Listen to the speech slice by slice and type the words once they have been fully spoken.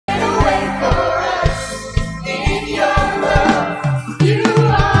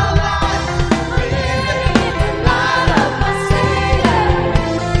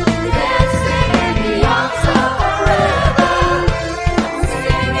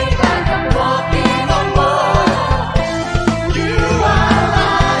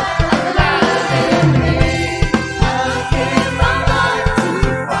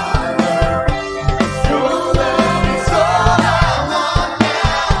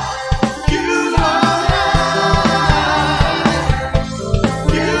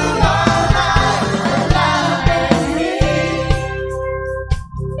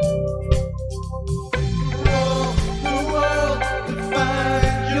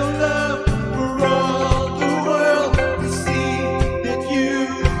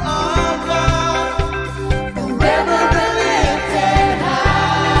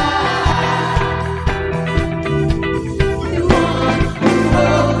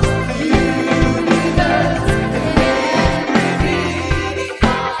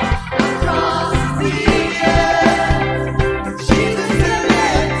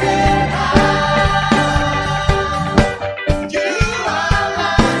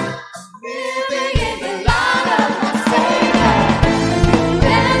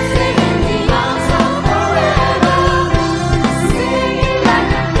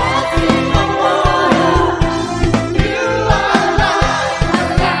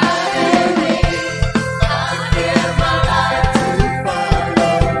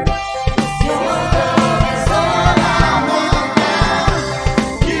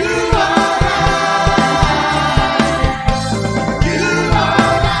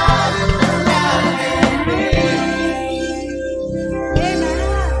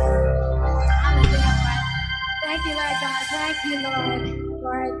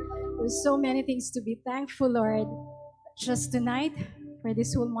grace to be thankful, Lord, just tonight for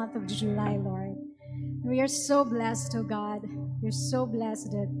this whole month of July, Lord. We are so blessed, oh God. We're so blessed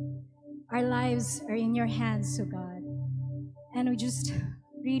that our lives are in your hands, oh God. And we just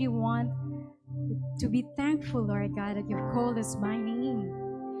really want to be thankful, Lord God, that you've called us by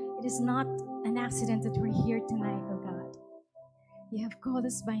name. It is not an accident that we're here tonight, oh God. You have called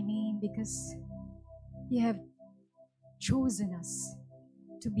us by name because you have chosen us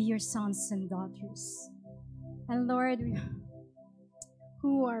to be your sons and daughters. And Lord,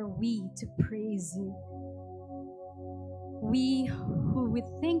 who are we to praise you? We who we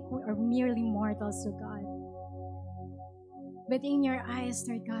think we are merely mortals, oh God. But in your eyes,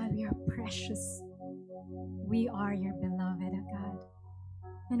 Lord God, we are precious. We are your beloved, oh God.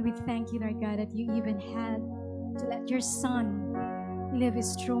 And we thank you, Lord God, that you even had to let your Son live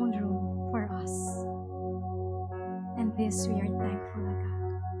his throne room for us. And this we are thankful, oh God.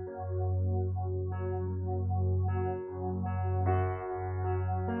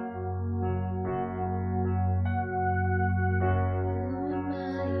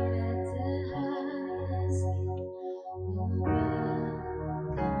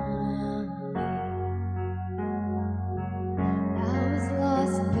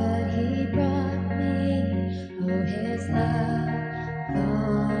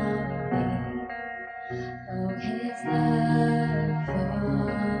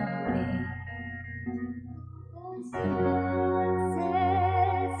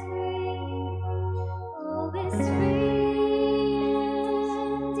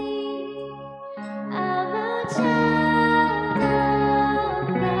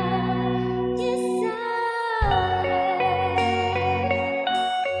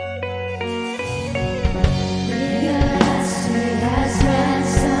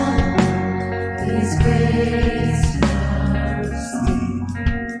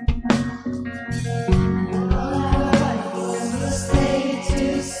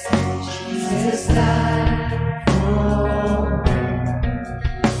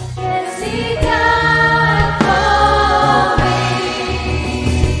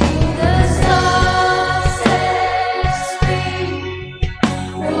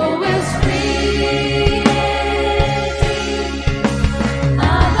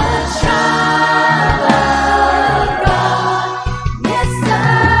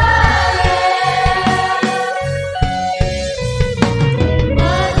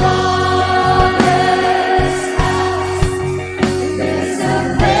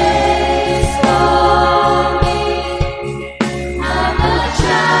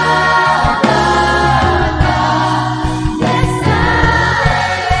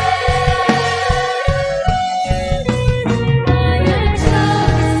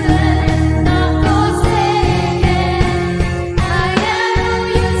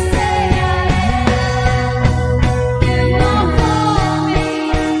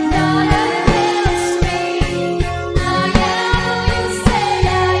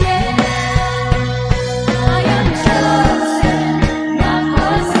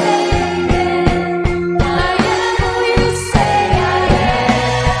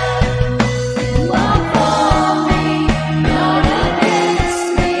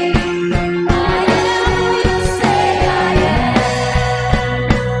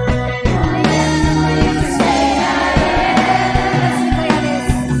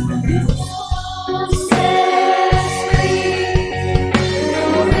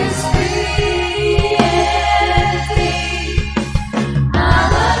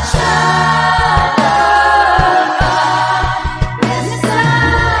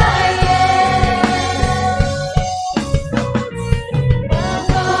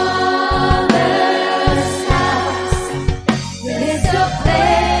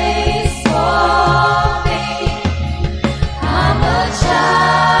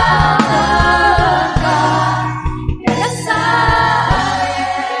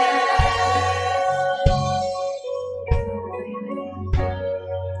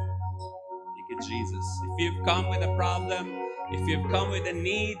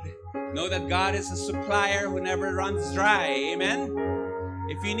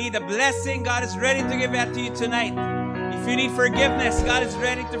 If you need a blessing, God is ready to give that to you tonight. If you need forgiveness, God is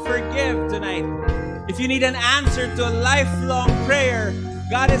ready to forgive tonight. If you need an answer to a lifelong prayer,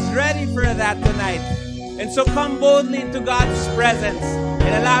 God is ready for that tonight. And so come boldly into God's presence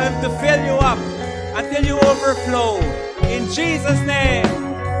and allow Him to fill you up until you overflow. In Jesus' name.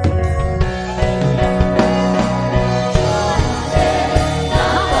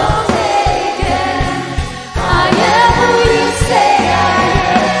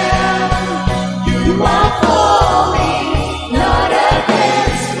 You are for me, not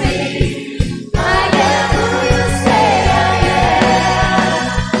against me.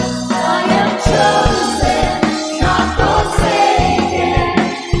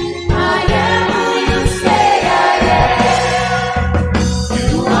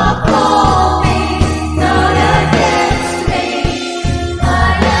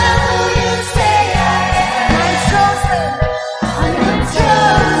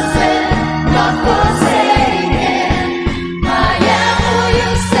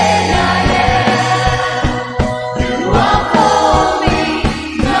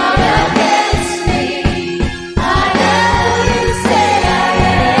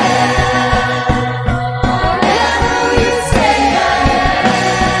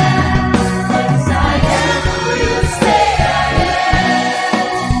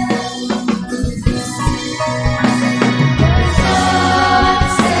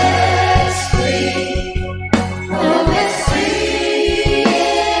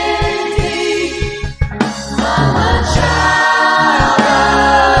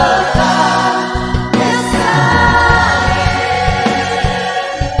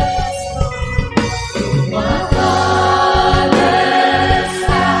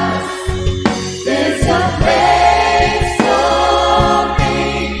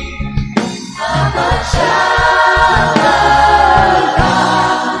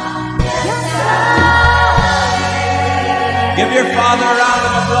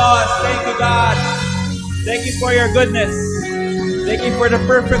 you for your goodness. Thank you for the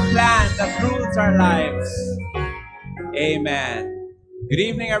perfect plan that rules our lives. Amen. Good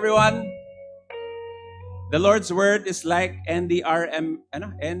evening, everyone. The Lord's Word is like NDRRMC's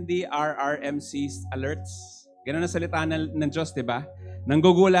alerts. Ganun ang salita ng Diyos, diba?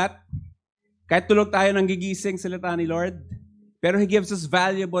 Nanggugulat. Kahit tulog tayo nang gigising salita ni Lord. Pero He gives us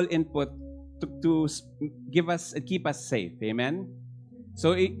valuable input to give us and keep us safe. Amen?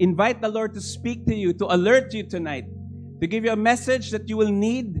 So invite the Lord to speak to you, to alert you tonight, to give you a message that you will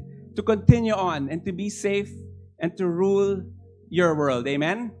need to continue on and to be safe and to rule your world.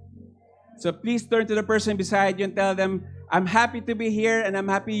 Amen? So please turn to the person beside you and tell them, I'm happy to be here and I'm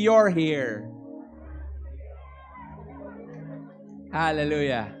happy you're here.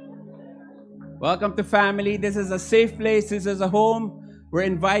 Hallelujah. Welcome to family. This is a safe place. This is a home. We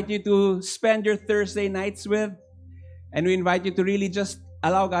invite you to spend your Thursday nights with. And we invite you to really just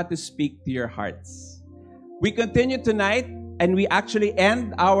allow God to speak to your hearts. We continue tonight and we actually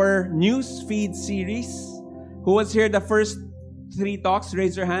end our news feed series. Who was here the first 3 talks?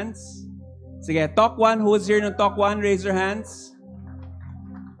 Raise your hands. Sige, talk 1. Who was here in talk 1? Raise your hands.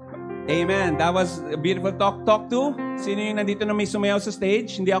 Amen. That was a beautiful talk. Talk 2. Sino yung nandito na may sumayaw sa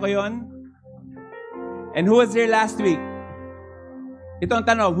stage? Hindi ako yon. And who was here last week? Ito ang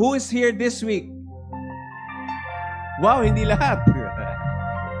tanong. Who is here this week? Wow, hindi lahat.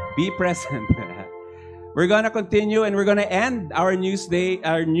 Be present. We're gonna continue and we're gonna end our news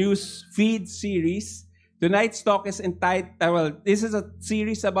feed series. Tonight's talk is entitled, this is a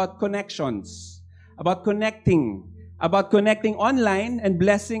series about connections, about connecting online and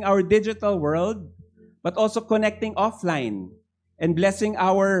blessing our digital world, but also connecting offline and blessing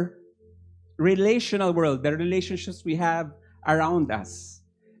our relational world, the relationships we have around us.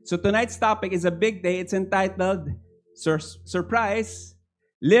 So tonight's topic is a big day. It's entitled, surprise,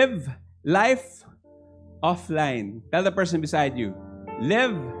 live life offline. Tell the person beside you,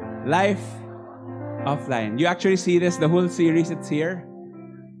 live life offline. You actually see this, the whole series, it's here.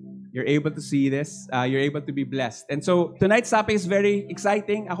 You're able to see this. You're able to be blessed. And so tonight's topic is very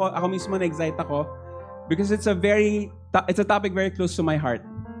exciting. Ako mismo na-excite ako because it's a topic very close to my heart.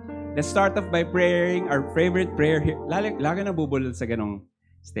 Let's start off by praying our favorite prayer here. Lagi na bubulol sa ganong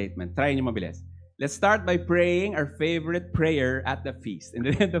statement. Try nyo mabilis. Let's start by praying our favorite prayer at the feast. In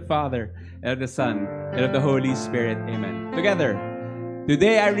the name of the Father, and of the Son, and of the Holy Spirit. Amen. Together.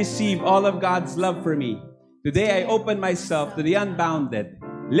 Today I receive all of God's love for me. Today I open myself to the unbounded,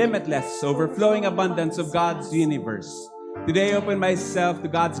 limitless, overflowing abundance of God's universe. Today I open myself to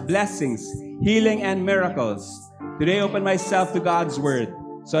God's blessings, healing, and miracles. Today I open myself to God's word.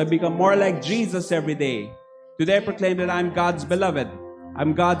 So I become more like Jesus every day. Today I proclaim that I'm God's beloved.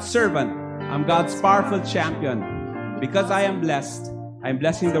 I'm God's servant. I'm God's powerful champion. Because I am blessed, I'm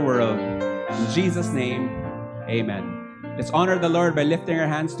blessing the world. In Jesus' name, amen. Let's honor the Lord by lifting our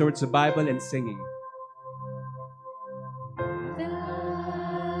hands towards the Bible and singing. The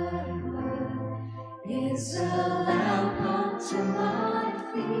Lord is a lamp unto my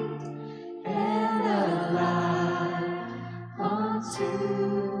feet and a light unto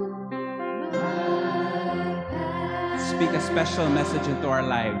my path. Speak a special message into our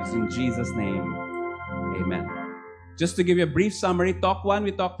lives in Jesus' name. Amen. Just to give you a brief summary, talk 1,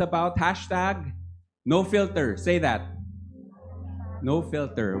 we talked about hashtag no filter. Say that. No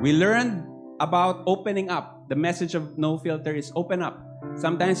filter. We learned about opening up. The message of no filter is open up.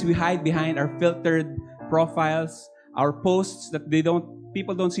 Sometimes we hide behind our filtered profiles, our posts that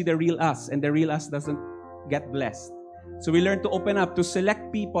people don't see the real us, and the real us doesn't get blessed. So we learn to open up, to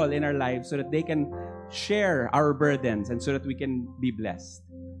select people in our lives so that they can share our burdens and so that we can be blessed.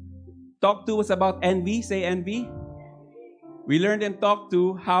 Talk 2 was about envy. Say envy. We learned in Talk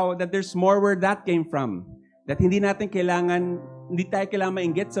 2 how that there's more where that came from. That hindi tayo kailangan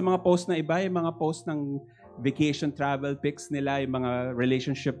mainggit sa mga post na iba, yung mga post ng vacation travel pics nila, yung mga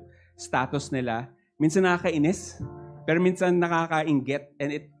relationship status nila. Minsan nakakainis, pero minsan nakakainggit,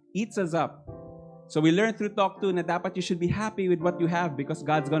 and it eats us up. So we learned through Talk 2 na dapat you should be happy with what you have because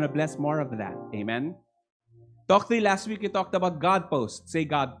God's gonna bless more of that. Amen? Talk 3 last week, we talked about God post. Say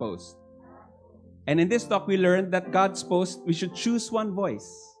God post. And in this talk, we learned that God's post, we should choose one voice.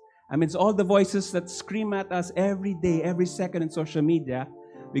 It's all the voices that scream at us every day, every second in social media.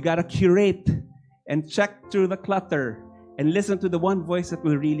 We gotta curate and check through the clutter and listen to the one voice that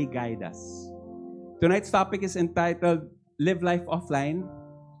will really guide us. Tonight's topic is entitled, Live Life Offline.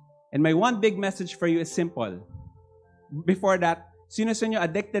 And my one big message for you is simple. Before that, sino sa inyo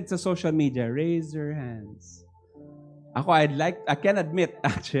addicted sa social media? Raise your hands. Ako, I can admit,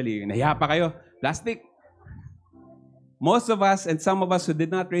 actually, nahiya pa kayo. Plastic. Most of us, and some of us who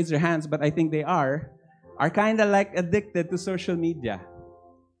did not raise their hands, but I think they are are kind of like addicted to social media.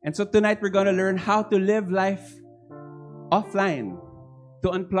 And so tonight we're going to learn how to live life offline, to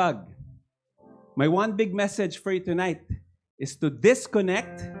unplug. My one big message for you tonight is to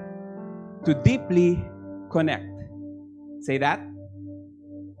disconnect, to deeply connect. Say that.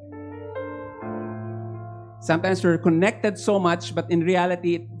 Sometimes we're connected so much, but in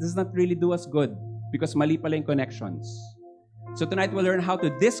reality, it does not really do us good because mali pala yung connections. So tonight we'll learn how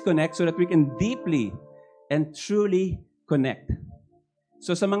to disconnect so that we can deeply and truly connect.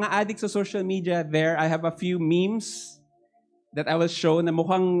 So sa mga addicts sa social media there, I have a few memes that I will show na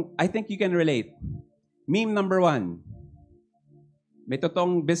mukhang, I think you can relate. Meme number 1. May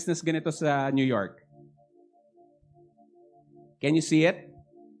totoong business ganito sa New York. Can you see it?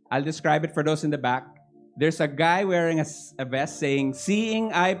 I'll describe it for those in the back. There's a guy wearing a vest saying,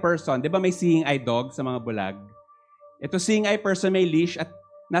 seeing eye person. Di ba may seeing eye dog sa mga bulag? Ito seeing eye person may leash at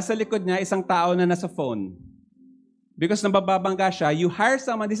nasa likod niya isang tao na nasa phone. Because nabababangga siya, you hire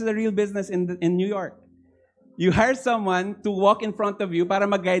someone, this is a real business in New York. You hire someone to walk in front of you para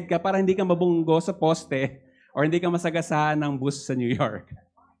mag-guide ka, para hindi ka mabunggo sa poste or hindi ka masagasahan ng bus sa New York.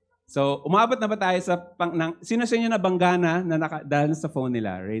 So, umabot na ba tayo sa sino sa inyo na bangga na dahil sa phone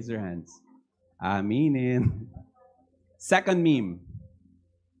nila? Raise your hands. Aminin. Second meme.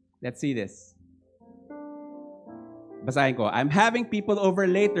 Let's see this. Basahin ko. I'm having people over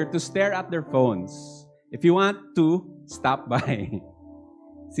later to stare at their phones. If you want to, stop by.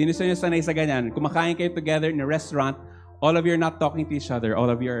 Sino sa inyo sanay sa ganyan? Kumakain kayo together in a restaurant, all of you are not talking to each other, all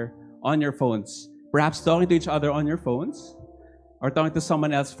of you are on your phones. Perhaps talking to each other on your phones or talking to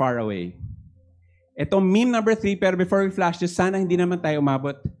someone else far away. Ito meme number 3, pero before we flash this, sana hindi naman tayo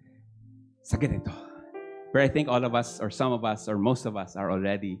umabot sa ganito. But I think all of us, or some of us, or most of us are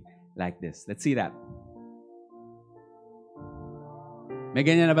already like this. Let's see that. May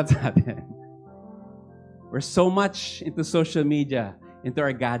ganyan na ba sa atin? We're so much into social media, into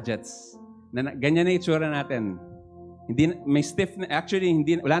our gadgets. Ganyan na itsura natin. Hindi, may stiff neck. Actually,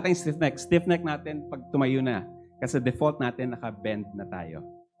 wala tayong stiff neck. Stiff neck natin pag tumayo na. Kasi default natin, naka-bend na tayo.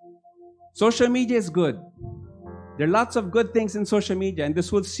 Social media is good. There are lots of good things in social media. In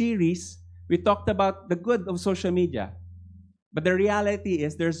this whole series, we talked about the good of social media. But the reality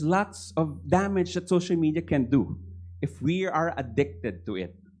is there's lots of damage that social media can do if we are addicted to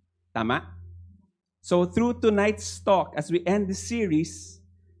it. Tama? So through tonight's talk, as we end this series,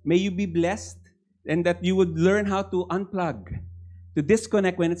 may you be blessed and that you would learn how to unplug, to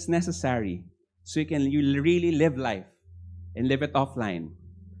disconnect when it's necessary, so you really live life and live it offline.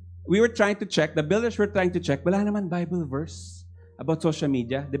 We were trying to check, the builders were trying to check, wala naman Bible verse about social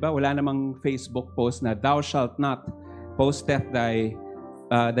media. Di ba? Wala namang Facebook post na, thou shalt not posteth thy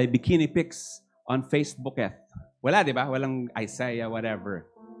bikini pics on Facebook. Wala, di ba? Walang Isaiah, whatever.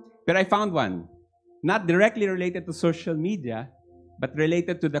 But I found one. Not directly related to social media, but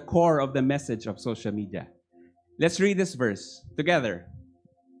related to the core of the message of social media. Let's read this verse together.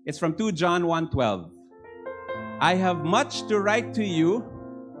 It's from 2 John 1:12. I have much to write to you,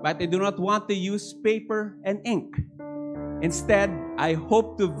 but I do not want to use paper and ink. Instead, I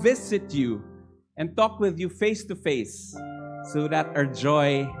hope to visit you and talk with you face to face so that our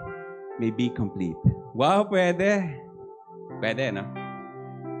joy may be complete. Wow, pwede. Pwede, no?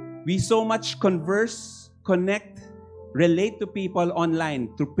 We so much converse, connect, relate to people online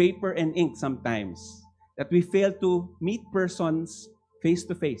through paper and ink sometimes that we fail to meet persons face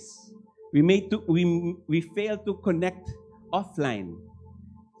to face. We fail to connect offline.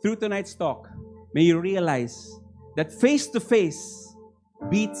 Through tonight's talk, may you realize that face to face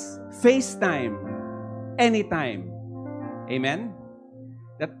beats FaceTime anytime. Amen?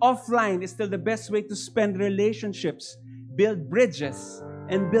 That offline is still the best way to spend relationships, build bridges,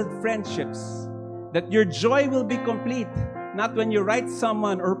 and build friendships. That your joy will be complete, not when you write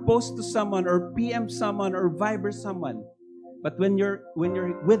someone or post to someone or PM someone or Viber someone, but when you're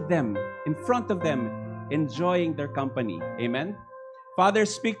with them, in front of them, enjoying their company. Amen? Father,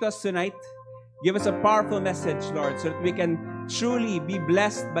 speak to us tonight. Give us a powerful message, Lord, so that we can truly be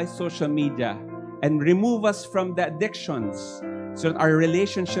blessed by social media and remove us from the addictions so that our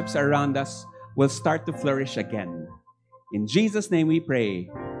relationships around us will start to flourish again. In Jesus' name we pray.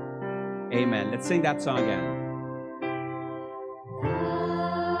 Amen. Let's sing that song again.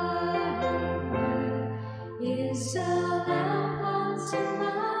 Is a lamp unto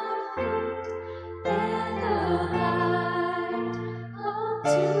my feet and a light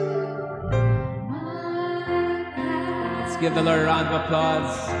unto my path. Let's give the Lord a round of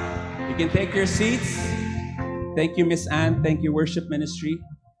applause. You can take your seats. Thank you, Miss Anne. Thank you, worship ministry.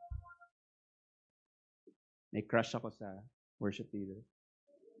 May crush ako sa worship leader.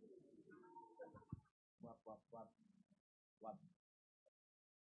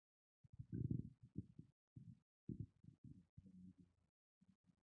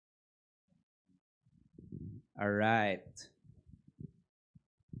 All right.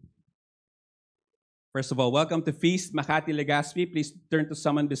 First of all, welcome to Feast Makati Legaspi. Please turn to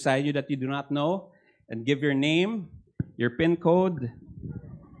someone beside you that you do not know and give your name, your PIN code,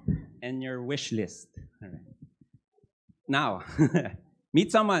 and your wish list. All right. Now,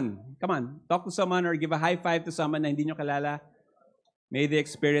 meet someone. Come on, talk to someone or give a high five to someone na hindi nyo kalala. May they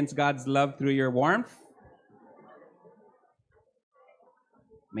experience God's love through your warmth.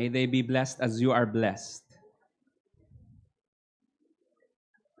 May they be blessed as you are blessed.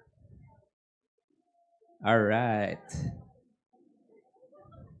 All right.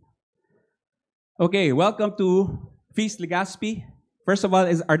 Okay, welcome to Feast Legaspi. First of all,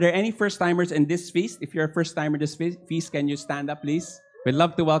 are there any first-timers in this feast? If you're a first-timer in this feast, can you stand up, please? We'd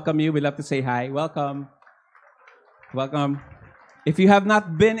love to welcome you. We'd love to say hi. Welcome. Welcome. If you have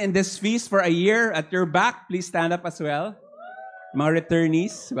not been in this feast for a year, at your back, please stand up as well. Mga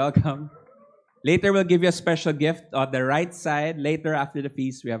returnees, welcome. Later, we'll give you a special gift on the right side. Later, after the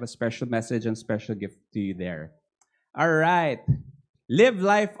feast, we have a special message and special gift to you there. All right. Live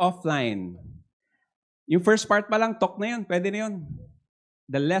life offline. Yung first part pa lang, talk na yun. Pwede na yun.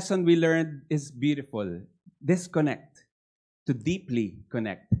 The lesson we learned is beautiful. Disconnect to deeply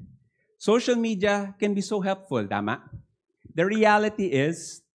connect. Social media can be so helpful, tama? The reality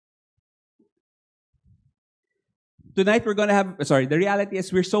is, tonight we're going to have, the reality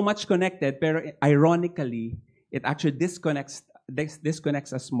is we're so much connected, pero ironically, it actually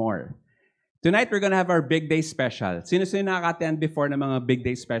disconnects us more. Tonight we're going to have our Big Day Special. Sino-sino nakaka-attend before ng mga Big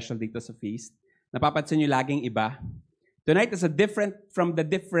Day Special dito sa feast? Napapansin nyo laging iba? Tonight is a different from the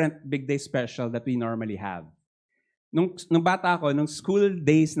different Big Day Special that we normally have. Nung bata ako, nung school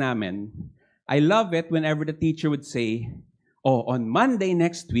days namin, I love it whenever the teacher would say, oh, on Monday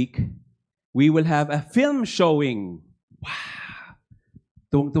next week, we will have a film showing. Wow!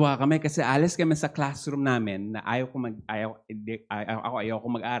 Tuwang-tuwa kami kasi alis kami sa classroom namin na ayaw ko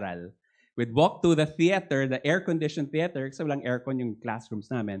mag-aral. We'd walk to the theater, the air-conditioned theater, kasi walang aircon yung classrooms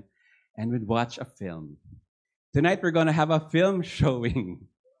namin, and we'd watch a film. Tonight, we're going to have a film showing.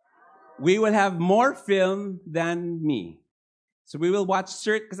 We will have more film than me. So we will watch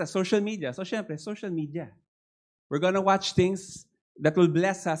kasi social media. So syempre, social media. We're going to watch things that will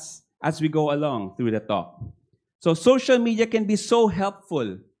bless us as we go along through the talk. So social media can be so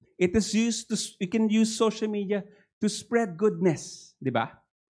helpful. It is you can use social media to spread goodness, di ba?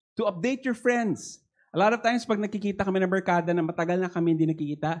 To update your friends. A lot of times, pag nakikita kami ng barkada na matagal na kami hindi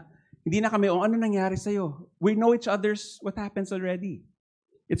nakikita, hindi na kami, ano nangyari sa'yo? We know each other's what happens already.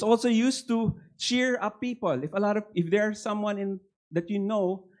 It's also used to cheer up people. If there's someone that you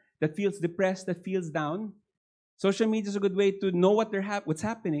know that feels depressed, that feels down, social media is a good way to know what's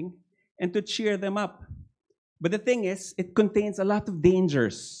happening and to cheer them up. But the thing is, it contains a lot of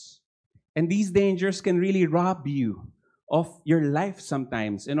dangers. And these dangers can really rob you of your life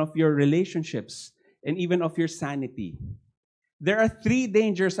sometimes and of your relationships and even of your sanity. There are 3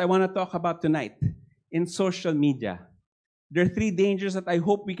 dangers I want to talk about tonight in social media. There are 3 dangers that I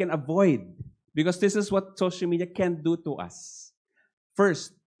hope we can avoid because this is what social media can do to us.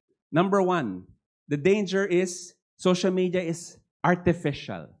 First, number 1, the danger is social media is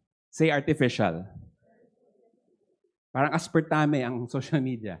artificial. Say artificial. Parang aspartame ang social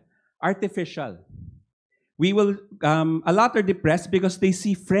media. Artificial. A lot are depressed because they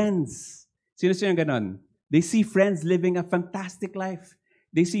see friends. Sino-sino ganon? They see friends living a fantastic life.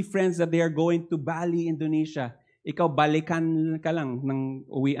 They see friends that they are going to Bali, Indonesia. Ikaw, balikan ka lang ng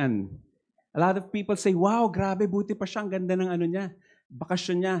uwian. A lot of people say, wow, grabe, buti pa siya. Ang ganda ng niya.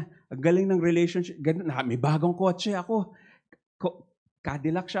 Bakasyon niya. Ang galing ng relationship. May bagong kotse ako.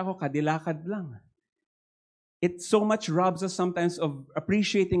 Cadillac siya ako, kadilakad lang. It so much robs us sometimes of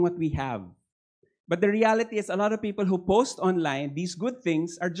appreciating what we have. But the reality is a lot of people who post online, these good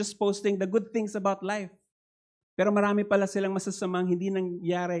things, are just posting the good things about life. Pero marami pala silang masasamang hindi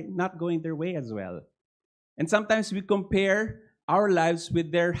nangyari, not going their way as well. And sometimes we compare our lives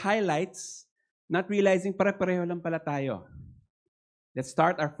with their highlights, not realizing pare-pareho lang pala tayo. Let's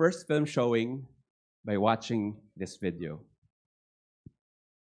start our first film showing by watching this video.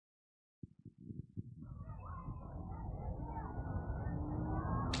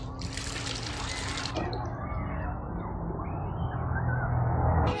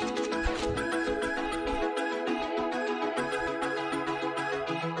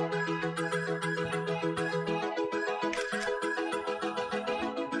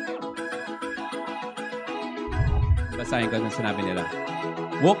 Basahin ko ang sinabi nila.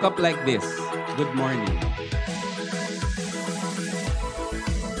 Woke up like this. Good morning.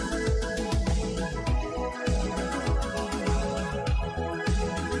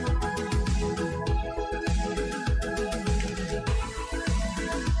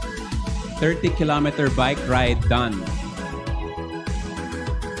 30-kilometer bike ride done.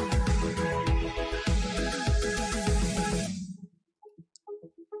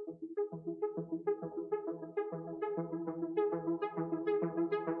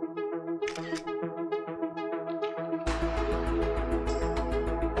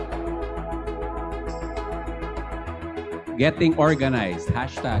 Getting organized.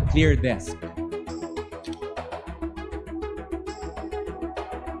 Hashtag clear desk.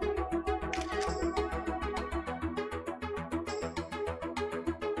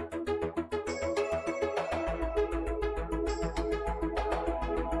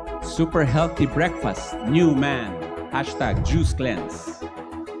 Super healthy breakfast. New man. Hashtag juice cleanse.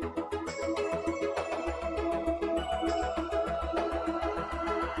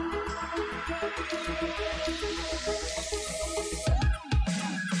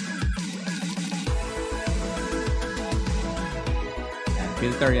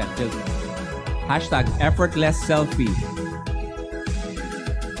 Filter yan, filter. Hashtag effortless selfie.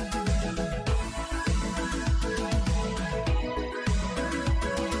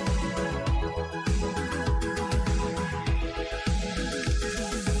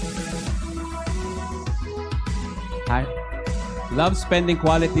 Love spending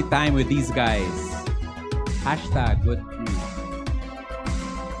quality time with these guys. Hashtag good news.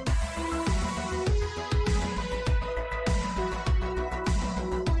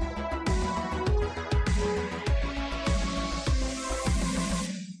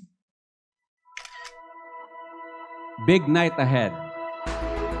 Big night ahead.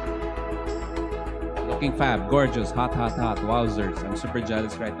 Looking fab, gorgeous, hot, hot, hot. Wowzers. I'm super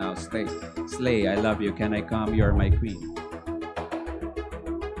jealous right now. Slay, I love you. Can I come? You're my queen.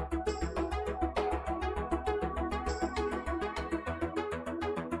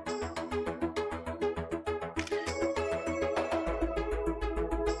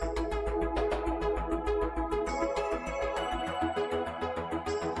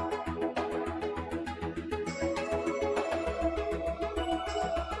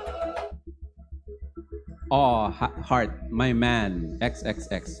 Oh, heart, my man,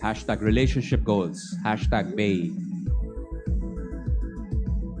 XXX. Hashtag relationship goals. Hashtag Bay.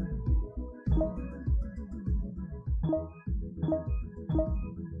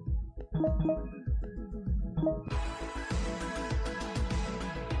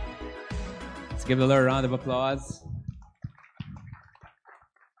 Let's give a little round of applause.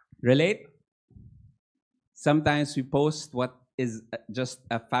 Relate? Sometimes we post what is just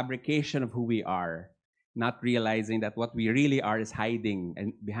a fabrication of who we are, not realizing that what we really are is hiding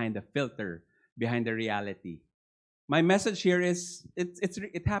and behind the filter, behind the reality. My message here is,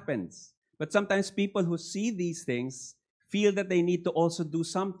 it happens. But sometimes people who see these things feel that they need to also do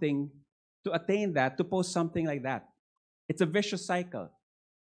something to attain that, to post something like that. It's a vicious cycle.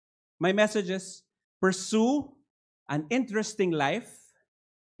 My message is, pursue an interesting life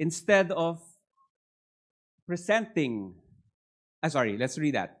instead of presenting. Let's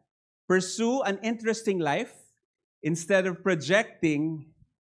read that. Pursue an interesting life instead of projecting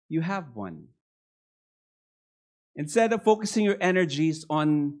you have one. Instead of focusing your energies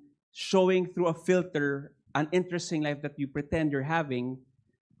on showing through a filter an interesting life that you pretend you're having,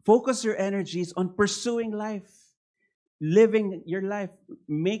 focus your energies on pursuing life, living your life,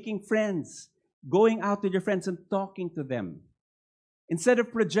 making friends, going out with your friends and talking to them. Instead of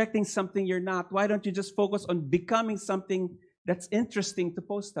projecting something you're not, why don't you just focus on becoming something that's interesting to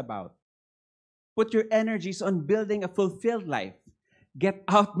post about? Put your energies on building a fulfilled life. Get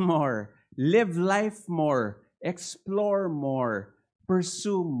out more, live life more, explore more,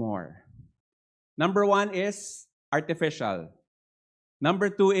 pursue more. Number 1 is artificial. Number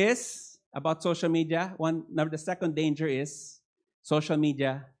 2 is about social media. The second danger is social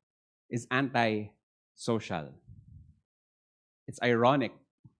media is anti-social. It's ironic.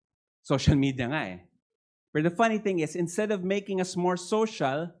 Social media nga eh. But the funny thing is, instead of making us more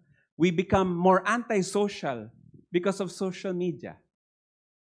social, we become more anti-social because of social media.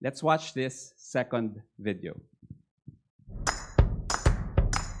 Let's watch this second video.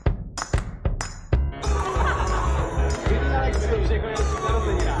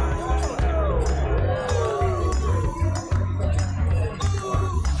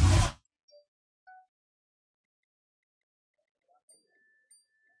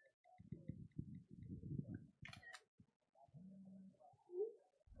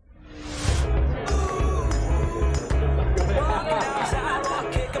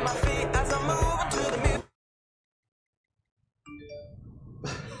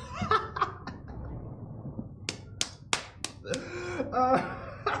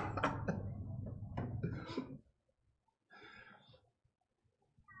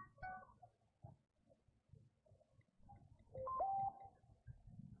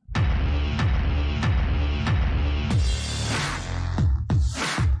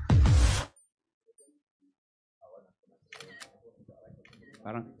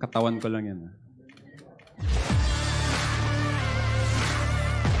 Parang katawan ko lang yan.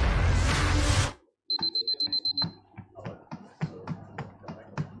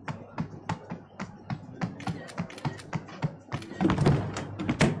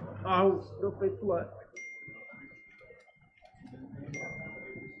 Não fez suar.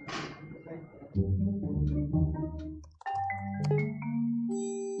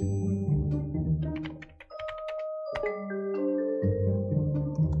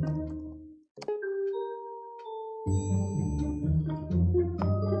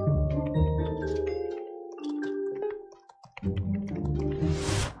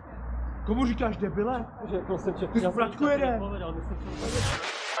 Komu říkáš debile? Řekl jsem, že Ty jsi Fratku jede.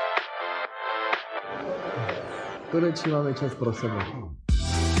 Konečně máme čas pro sebe.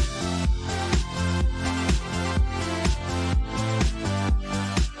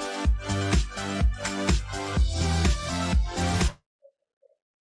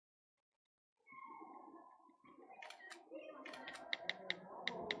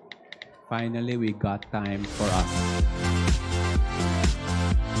 Finally, we got time for us.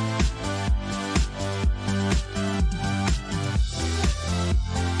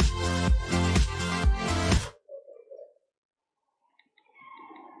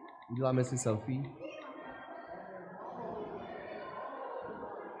 Uděláme si selfie.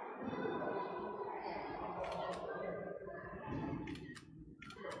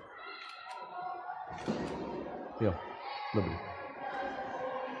 Jo, dobrý.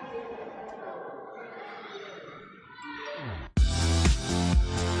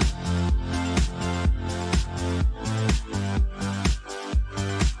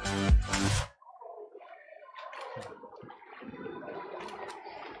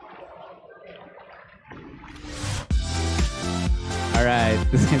 Alright,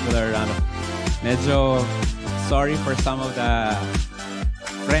 people are around. Medyo sorry for some of the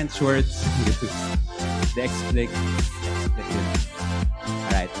French words. The explicit.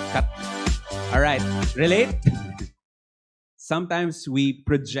 Alright, cut. Alright, relate? Sometimes we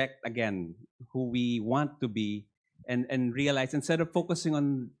project again who we want to be and realize instead of focusing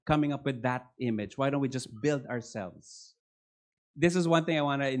on coming up with that image, why don't we just build ourselves? This is one thing I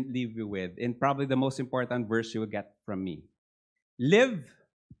want to leave you with, and probably the most important verse you will get from me. Live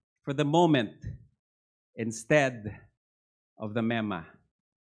for the moment instead of the mema.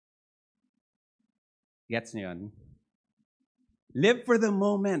 Gets niyo yun? Live for the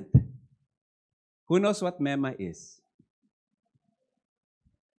moment. Who knows what mema is?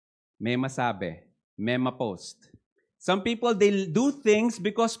 Mema sabi. Mema post. Some people, they do things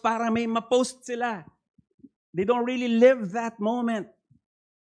because para may ma-post sila. They don't really live that moment.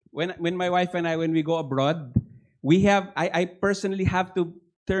 When my wife and I, when we go abroad, I personally have to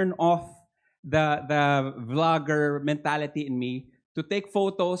turn off the vlogger mentality in me to take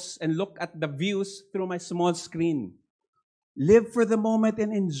photos and look at the views through my small screen. Live for the moment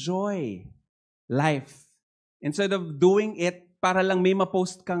and enjoy life. Instead of doing it para lang may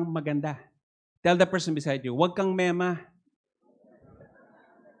ma-post kang maganda. Tell the person beside you, wag kang mema.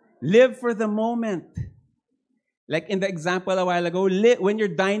 Live for the moment. Like in the example a while ago, when you're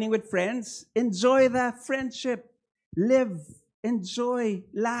dining with friends, enjoy the friendship. Live, enjoy,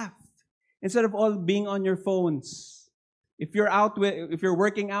 laugh. Instead of all being on your phones. If you're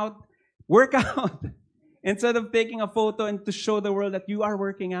working out, work out. Instead of taking a photo and to show the world that you are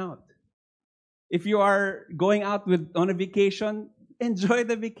working out. If you are going out on a vacation, enjoy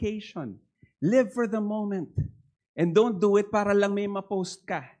the vacation. Live for the moment. And don't do it para lang may ma-post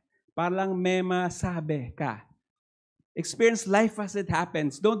ka. Para lang may masabi ka. Experience life as it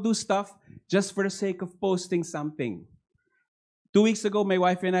happens. Don't do stuff just for the sake of posting something. 2 weeks ago, my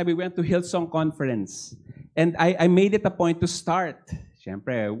wife and I, we went to Hillsong Conference. And I made it a point to start.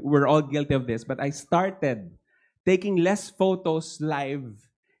 Siyempre, we're all guilty of this. But I started taking less photos live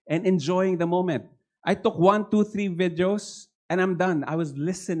and enjoying the moment. I took 1, 2, 3 videos and I'm done. I was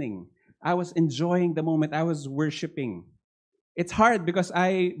listening. I was enjoying the moment. I was worshiping. It's hard because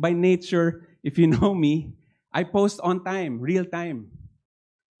by nature, if you know me, I post on time, real time.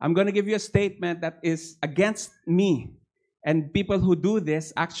 I'm going to give you a statement that is against me. And people who do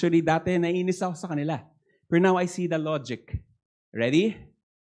this, actually, dati naiinis ako sa kanila. But now I see the logic. Ready?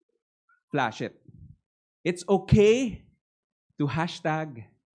 Flash it. It's okay to hashtag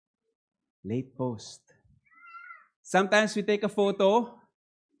late post. Sometimes we take a photo,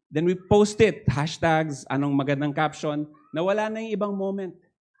 then we post it. Hashtags, anong magandang caption, na wala na yung ibang moment.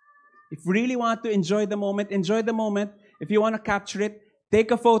 If you really want to enjoy the moment, enjoy the moment. If you want to capture it,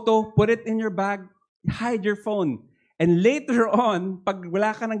 take a photo, put it in your bag, hide your phone. And later on, pag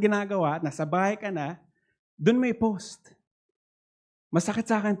wala ka nang ginagawa, nasa bahay ka na, dun may post. Masakit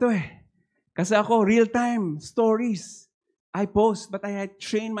sa akin to eh. Kasi ako, real-time stories. I post, but I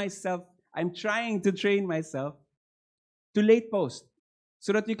train myself. I'm trying to train myself to late post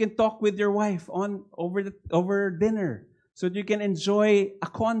so that you can talk with your wife over dinner, so that you can enjoy a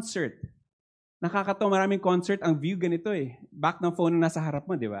concert. Nakakatawa, maraming concert, ang view ganito eh. Back ng phone na nasa harap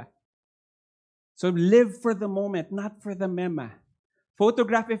mo, di ba? So live for the moment, not for the mema.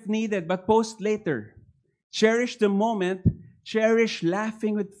 Photograph if needed, but post later. Cherish the moment, cherish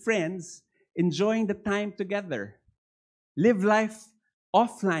laughing with friends, enjoying the time together. Live life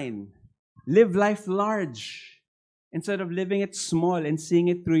offline. Live life large instead of living it small and seeing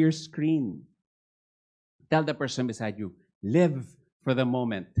it through your screen. Tell the person beside you, live for the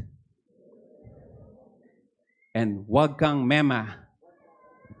moment. And wag kang mema.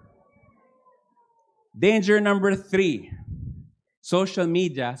 Danger number 3, social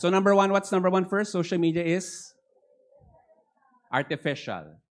media. So number 1, what's number 1 first? Social media is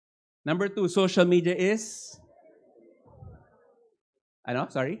artificial. Number 2, social media is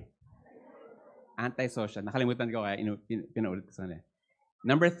antisocial. Nakalimutan ko kaya pinaulit ko sa kanila.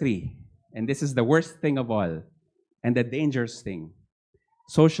 Number 3, and this is the worst thing of all, and the dangerous thing.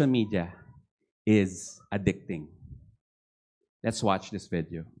 Social media is addicting. Let's watch this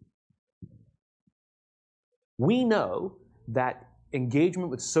video. We know that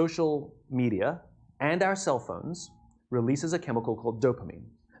engagement with social media and our cell phones releases a chemical called dopamine.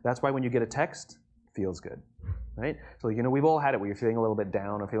 That's why when you get a text, it feels good, right? So, we've all had it where you're feeling a little bit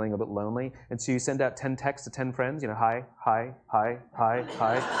down or feeling a bit lonely, and so you send out 10 texts to 10 friends, hi, hi, hi, hi,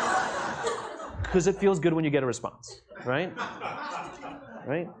 hi, because it feels good when you get a response, right?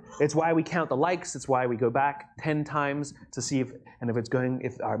 Right? It's why we count the likes. It's why we go back 10 times to see if my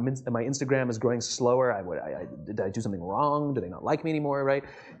Instagram is growing slower. Did I do something wrong? Do they not like me anymore? Right?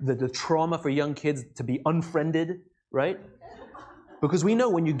 The trauma for young kids to be unfriended, right? Because we know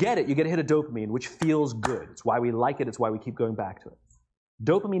when you get it, you get a hit of dopamine, which feels good. It's why we like it. It's why we keep going back to it.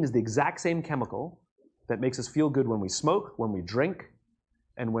 Dopamine is the exact same chemical that makes us feel good when we smoke, when we drink,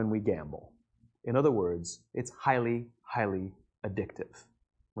 and when we gamble. In other words, it's highly, highly addictive.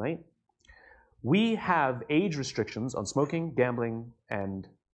 Right? We have age restrictions on smoking, gambling, and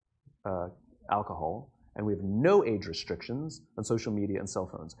alcohol, and we have no age restrictions on social media and cell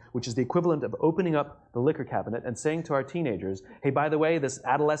phones, which is the equivalent of opening up the liquor cabinet and saying to our teenagers, hey, by the way, this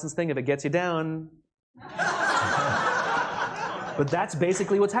adolescence thing, if it gets you down. But that's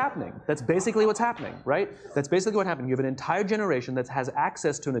basically what's happening. That's basically what's happening, right? That's basically what happened. You have an entire generation that has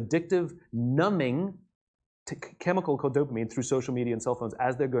access to an addictive, numbing chemical called dopamine through social media and cell phones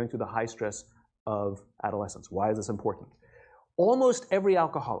as they're going through the high stress of adolescence. Why is this important? Almost every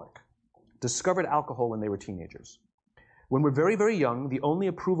alcoholic discovered alcohol when they were teenagers. When we're very, very young, the only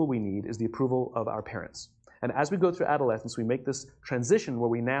approval we need is the approval of our parents. And as we go through adolescence, we make this transition where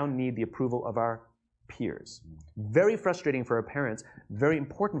we now need the approval of our peers. Very frustrating for our parents, very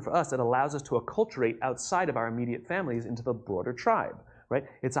important for us. It allows us to acculturate outside of our immediate families into the broader tribe. Right?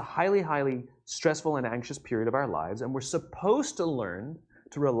 It's a highly, highly stressful and anxious period of our lives, and we're supposed to learn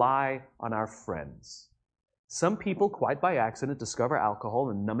to rely on our friends. Some people, quite by accident, discover alcohol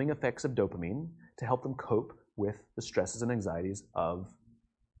and numbing effects of dopamine to help them cope with the stresses and anxieties of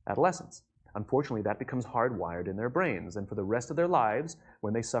adolescence. Unfortunately, that becomes hardwired in their brains, and for the rest of their lives,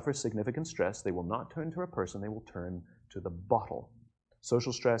 when they suffer significant stress, they will not turn to a person, they will turn to the bottle.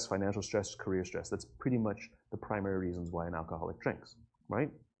 Social stress, financial stress, career stress, that's pretty much the primary reasons why an alcoholic drinks. Right?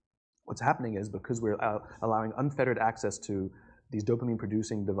 What's happening is because we're allowing unfettered access to these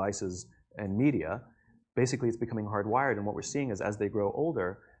dopamine-producing devices and media, basically it's becoming hardwired, and what we're seeing is as they grow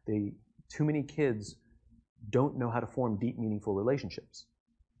older, too many kids don't know how to form deep, meaningful relationships.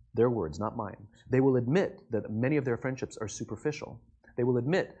 Their words, not mine. They will admit that many of their friendships are superficial. They will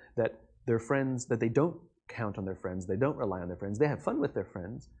admit that their friends, that they don't count on their friends, they don't rely on their friends, they have fun with their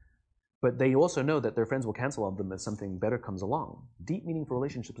friends, but they also know that their friends will cancel on them as something better comes along. Deep, meaningful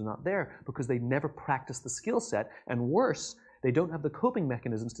relationships are not there because they never practice the skill set, and worse, they don't have the coping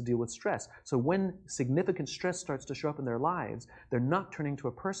mechanisms to deal with stress. So when significant stress starts to show up in their lives, they're not turning to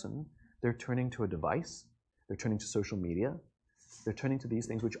a person, they're turning to a device, they're turning to social media, they're turning to these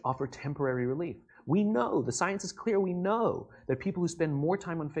things which offer temporary relief. We know, the science is clear, we know that people who spend more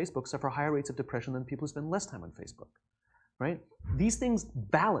time on Facebook suffer higher rates of depression than people who spend less time on Facebook. Right? These things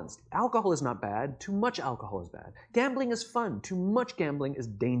balanced. Alcohol is not bad. Too much alcohol is bad. Gambling is fun. Too much gambling is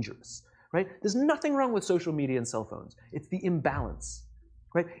dangerous. Right? There's nothing wrong with social media and cell phones. It's the imbalance.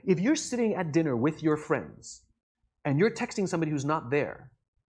 Right? If you're sitting at dinner with your friends and you're texting somebody who's not there,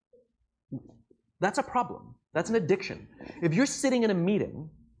 that's a problem. That's an addiction. If you're sitting in a meeting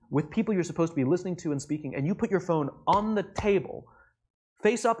with people you're supposed to be listening to and speaking, and you put your phone on the table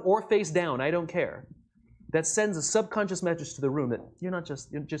face up or face down, I don't care, that sends a subconscious message to the room that you're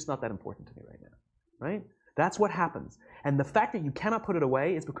just not that important to me right now, right? That's what happens. And the fact that you cannot put it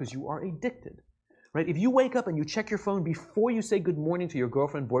away is because you are addicted, right? If you wake up and you check your phone before you say good morning to your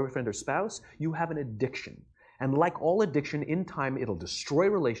girlfriend, boyfriend, or spouse, you have an addiction. And like all addiction, in time, it'll destroy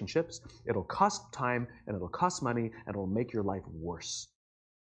relationships, it'll cost time, and it'll cost money, and it'll make your life worse.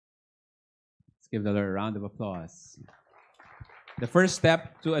 Let's give the Lord a round of applause. The first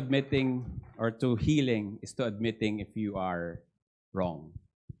step to admitting or to healing is to admitting if you are wrong.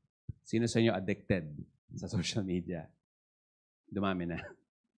 Sino sa inyo addicted sa social media? Dumami na.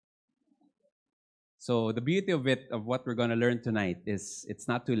 So the beauty of it, of what we're going to learn tonight, is it's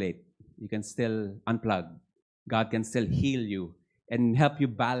not too late. You can still unplug. God can still heal you and help you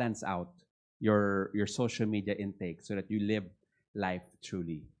balance out your social media intake so that you live life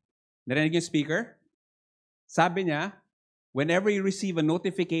truly. Narinig yung speaker? Sabi niya, whenever you receive a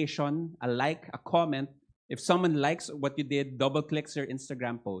notification, a like, a comment, if someone likes what you did, double-clicks your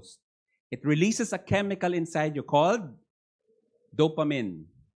Instagram post, it releases a chemical inside you called dopamine.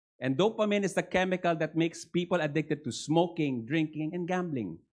 And dopamine is the chemical that makes people addicted to smoking, drinking, and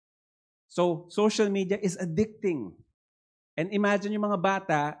gambling. So, social media is addicting. And imagine yung mga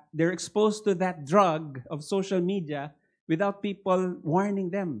bata, they're exposed to that drug of social media without people warning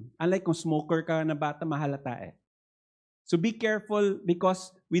them. Unlike kung smoker ka na bata, mahalata eh. So be careful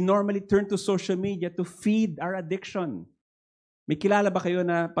because we normally turn to social media to feed our addiction. May kilala ba kayo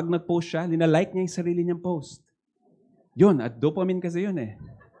na pag nag-post siya, linalike niya yung sarili niyang post? Yun, at dopamine kasi yun eh.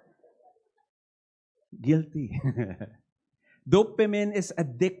 Guilty. Dopamine is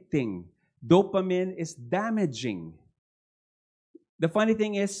addicting. Dopamine is damaging. The funny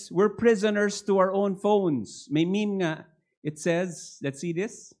thing is, we're prisoners to our own phones. May meme nga, it says, let's see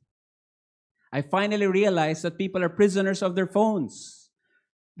this. I finally realized that people are prisoners of their phones.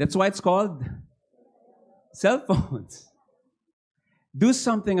 That's why it's called cell phones. Do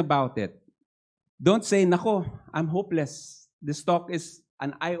something about it. Don't say, nako, I'm hopeless. This talk is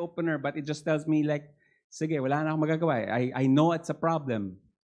an eye-opener, but it just tells me like, sige, wala na akong magagawa. I know it's a problem.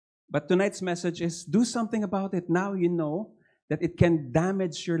 But tonight's message is, do something about it. Now you know that it can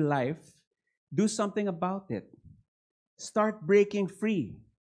damage your life. Do something about it. Start breaking free.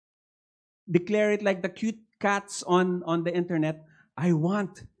 Declare it like the cute cats on the internet. I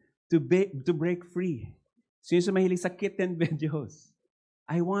want to break free. Sino sa mahilig sa kitten videos?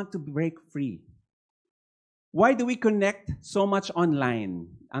 I want to break free. Why do we connect so much online?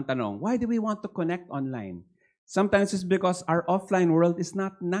 Ang tanong, why do we want to connect online? Sometimes it's because our offline world is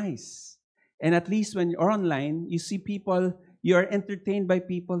not nice. And at least when you're online, you see people, you are entertained by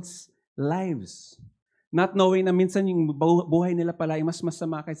people's lives. Not knowing na minsan yung buhay nila pala ay mas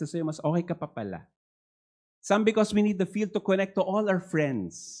masama kaysa sa'yo, mas okay ka pa pala. Some because we need the feel to connect to all our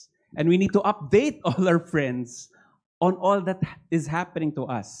friends. And we need to update all our friends on all that is happening to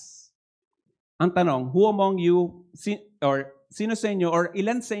us. Ang tanong, who among you, or sino sa inyo, or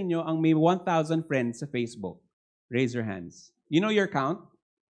ilan sa inyo ang may 1,000 friends sa Facebook? Raise your hands. You know your count?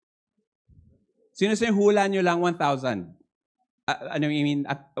 Sino sa inyo hula nyo lang 1,000?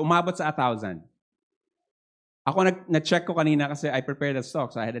 Umabot sa 1,000. Ako na-check ko kanina kasi I prepared a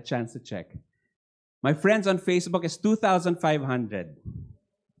talk, so I had a chance to check. My friends on Facebook is 2,500.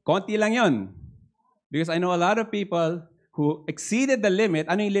 Konti lang yon. Because I know a lot of people who exceeded the limit.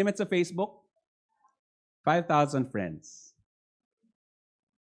 Ano yung limit sa Facebook? 5,000 friends.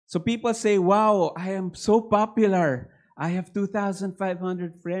 So people say, wow, I am so popular. I have 2,500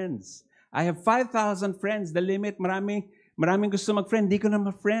 friends. I have 5,000 friends. The limit, maraming gusto mag-friend. Di ko na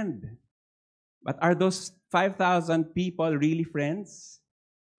ma-friend. But are those 5,000 people really friends?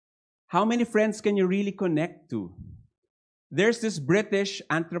 How many friends can you really connect to? There's this British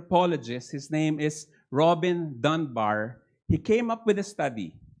anthropologist. His name is Robin Dunbar. He came up with a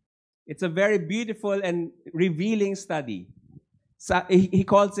study. It's a very beautiful and revealing study. So he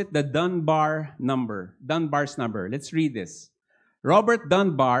calls it the Dunbar's number. Let's read this. Robin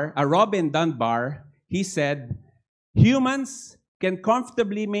Dunbar, he said, humans can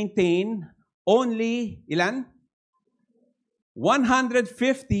comfortably maintain only, ilan?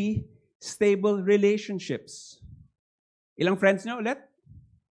 150 stable relationships. Ilang friends nyo ulit?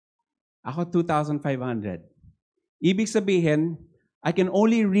 Ako, 2,500. Ibig sabihin, I can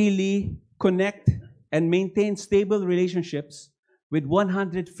only really connect and maintain stable relationships with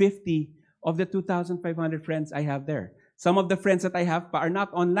 150 of the 2,500 friends I have there. Some of the friends that I have pa are not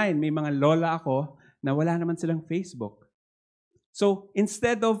online. May mga lola ako na wala naman silang Facebook. So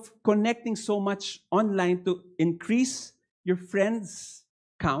instead of connecting so much online to increase your friends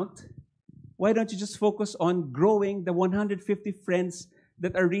count, why don't you just focus on growing the 150 friends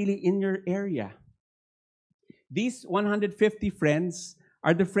that are really in your area. These 150 friends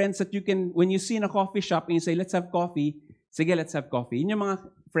are the friends that you can, when you see in a coffee shop and you say, let's have coffee, sige, let's have coffee. Yun yung mga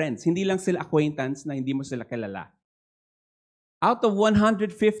friends. Hindi lang sila acquaintance na hindi mo sila kilala. Out of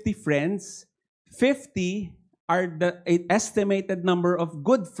 150 friends, 50 are the estimated number of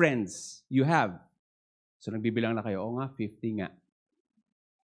good friends you have. So nagbibilang na kayo, nga, 50 nga.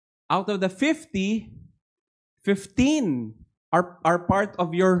 Out of the 50, 15 are part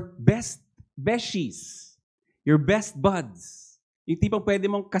of your best beshies, your best buds. Yung tipong pwede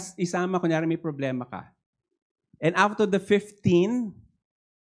mong isama, kunyari may problema ka. And out of the 15,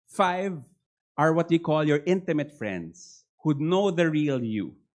 5 are what you call your intimate friends, who know the real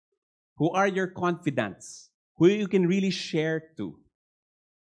you, who are your confidants, who you can really share to.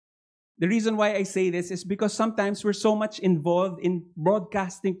 The reason why I say this is because sometimes we're so much involved in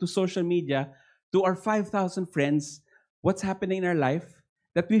broadcasting to social media to our 5,000 friends what's happening in our life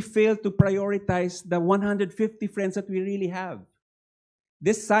that we fail to prioritize the 150 friends that we really have.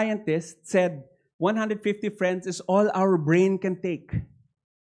 This scientist said 150 friends is all our brain can take.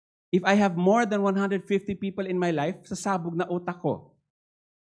 If I have more than 150 people in my life, sasabog na utak ko.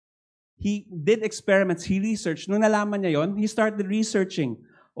 He did experiments, he researched. Nung nalaman niya yon, he started researching.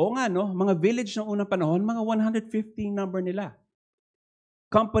 Oo nga, no? Mga village ng unang panahon, mga 150 number nila.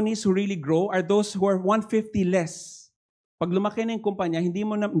 Companies who really grow are those who are 150 less. Pag lumaki na yung kumpanya, hindi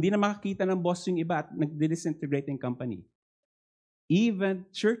na makakita ng boss yung iba at nag-disintegrate yung company. Even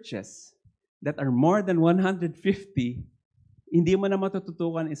churches that are more than 150, hindi mo na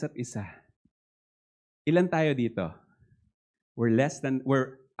matututukan isa't isa. Ilan tayo dito?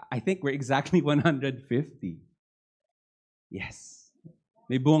 I think we're exactly 150. Yes.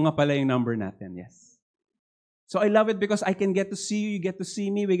 May bunga pala yung number natin, yes. So I love it because I can get to see you, you get to see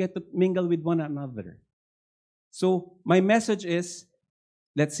me, we get to mingle with one another. So my message is,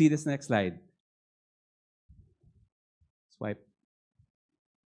 let's see this next slide. Swipe.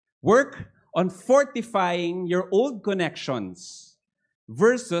 Work on fortifying your old connections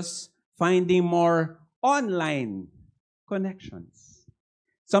versus finding more online connections.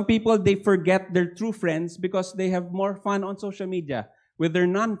 Some people, they forget their true friends because they have more fun on social media with their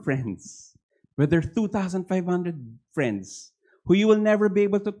non-friends, with their 2,500 friends who you will never be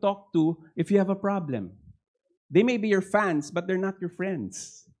able to talk to if you have a problem. They may be your fans, but they're not your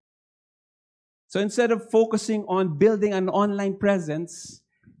friends. So instead of focusing on building an online presence,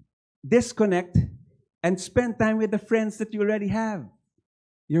 disconnect and spend time with the friends that you already have.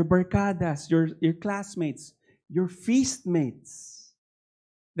 Your barkadas, your classmates, your feast mates.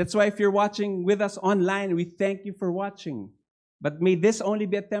 That's why if you're watching with us online, we thank you for watching. But may this only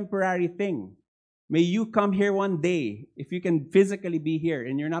be a temporary thing. May you come here one day, if you can physically be here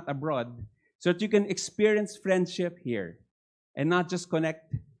and you're not abroad, so that you can experience friendship here and not just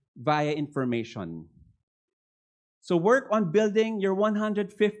connect via information. So work on building your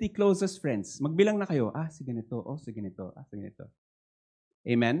 150 closest friends. Magbilang na kayo. Si ganito. Si ganito. Si ganito.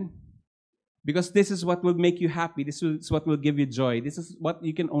 Amen? Because this is what will make you happy. This is what will give you joy. This is what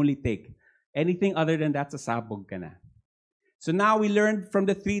you can only take. Anything other than that, sasabog ka na. So now we learned from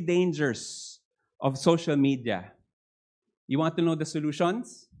the 3 dangers of social media. You want to know the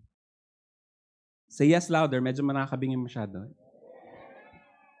solutions? Say yes louder. Medyo manakabingin masyado.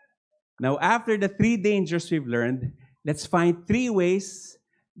 Now, after the 3 dangers we've learned, let's find 3 ways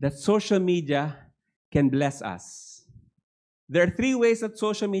that social media can bless us. There are 3 ways that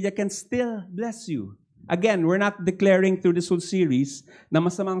social media can still bless you. Again, we're not declaring through this whole series na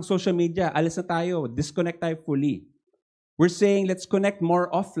masamang social media, alis na tayo, disconnect tayo fully. We're saying let's connect more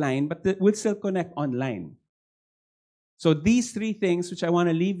offline, but we'll still connect online. So these 3 things which I want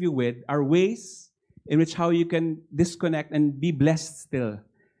to leave you with are ways in which how you can disconnect and be blessed still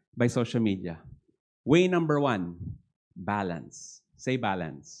by social media. Way number 1, balance. Say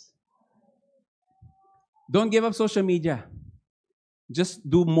balance. Don't give up social media. Just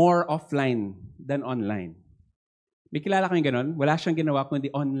do more offline than online. May kilala kayong ganon? Wala siyang ginawa kundi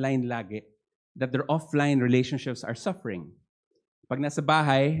online lagi. That their offline relationships are suffering. Pag nasa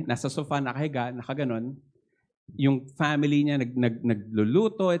bahay, nasa sofa, nakahiga, nakaganon, yung family niya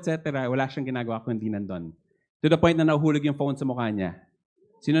nagluluto, etc., wala siyang ginagawa kundi nandun. To the point na nahuhulog yung phone sa mukha niya.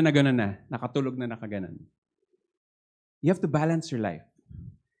 Sino na gano'n na? Nakatulog na nakaganon. You have to balance your life.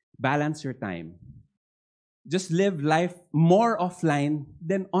 Balance your time. Just live life more offline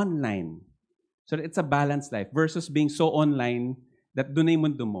than online. So that it's a balanced life versus being so online that doon na yung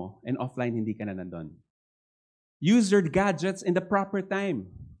mundo mo and offline hindi ka na nandun. Use your gadgets in the proper time.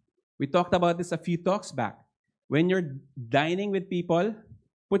 We talked about this a few talks back. When you're dining with people,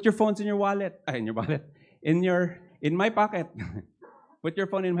 put your phones in your wallet. In my pocket. Put your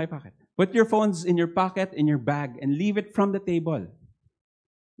phone in my pocket. Put your phones in your pocket, in your bag, and leave it from the table.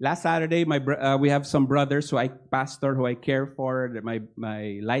 Last Saturday, we have some brothers who I pastor, who I care for,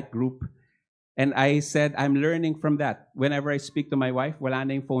 my light group. And I said, I'm learning from that. Whenever I speak to my wife, wala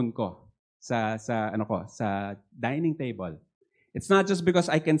na yung phone ko sa dining table. It's not just because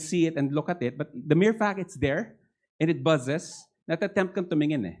I can see it and look at it, but the mere fact it's there and it buzzes, nat-attempt kang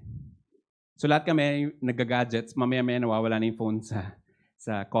tumingin eh. So lahat kami nag-gadgets, mamaya-maya nawawala na yung phone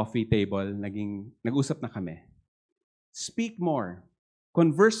sa coffee table, nag-usap na kami. Speak more,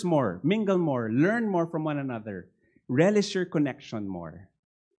 converse more, mingle more, learn more from one another, relish your connection more.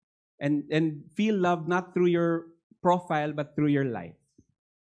 And feel love not through your profile, but through your life.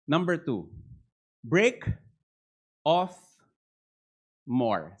 Number 2, break off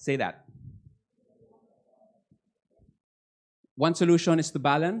more. Say that. One solution is to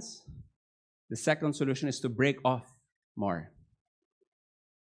balance. The second solution is to break off more.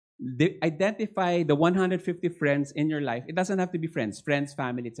 Identify the 150 friends in your life. It doesn't have to be friends,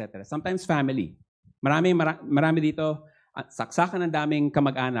 family, etc. Sometimes family. Marami dito, saksakan ng daming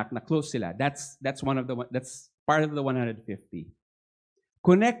kamag-anak na close sila. That's part of the 150.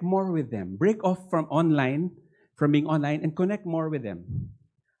 Connect more with them. Break off from being online, and connect more with them.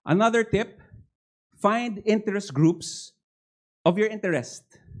 Another tip, find interest groups of your interest.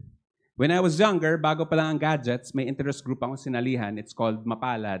 When I was younger, bago pa lang ang gadgets, may interest group akong sinalihan. It's called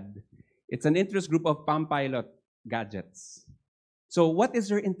Mapalad. It's an interest group of Palm Pilot gadgets. So what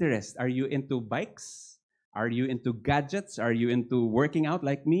is your interest? Are you into bikes? Are you into gadgets? Are you into working out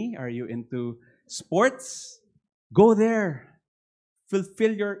like me? Are you into sports? Go there.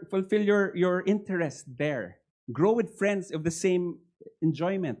 Fulfill your interest there. Grow with friends of the same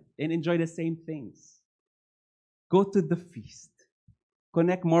enjoyment and enjoy the same things. Go to the feast.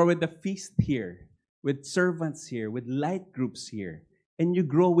 Connect more with the feast here, with servants here, with light groups here. And you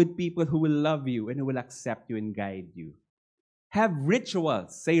grow with people who will love you and who will accept you and guide you. Have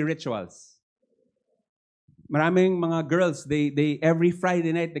rituals. Say rituals. Maraming mga girls, they every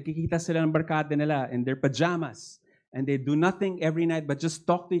Friday night, nakikita sila ng barkada nila in their pajamas. And they do nothing every night but just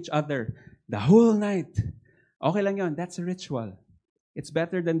talk to each other the whole night. Okay lang yun. That's a ritual. It's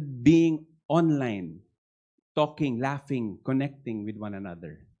better than being online, talking, laughing, connecting with one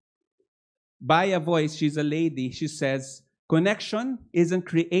another. By a voice, she's a lady, she says, connection isn't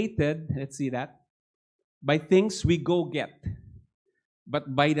created, let's see that, by things we go get,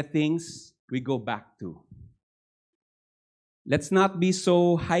 but by the things we go back to. Let's not be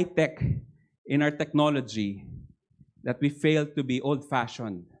so high-tech in our technology that we fail to be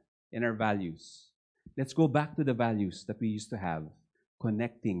old-fashioned in our values. Let's go back to the values that we used to have.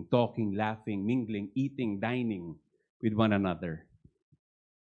 Connecting, talking, laughing, mingling, eating, dining with one another.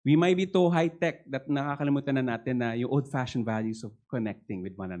 We might be too high-tech that nakakalimutan na natin na yung old-fashioned values of connecting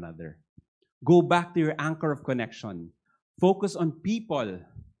with one another. Go back to your anchor of connection. Focus on people,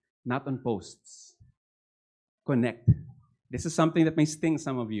 not on posts. Connect. This is something that may sting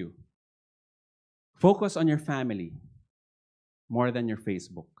some of you. Focus on your family more than your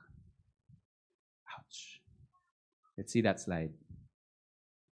Facebook. Ouch. Let's see that slide.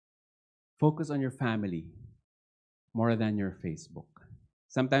 Focus on your family more than your Facebook.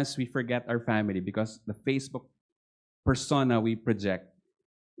 Sometimes we forget our family because the Facebook persona we project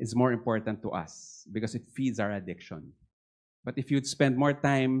is more important to us because it feeds our addiction. But if you'd spend more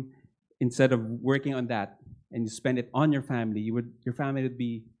time instead of working on that and you spend it on your family, your family would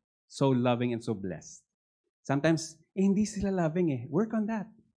be so loving and so blessed. Sometimes, hindi sila loving eh. Work on that.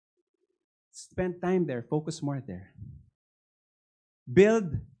 Spend time there. Focus more there.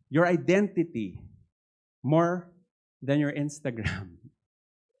 Build your identity more than your Instagram.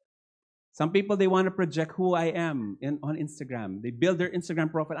 Some people, they want to project who I am on Instagram. They build their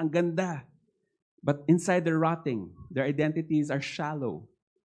Instagram profile. Ang ganda. But inside they're rotting. Their identities are shallow.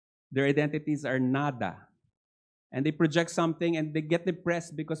 Their identities are nada. And they project something and they get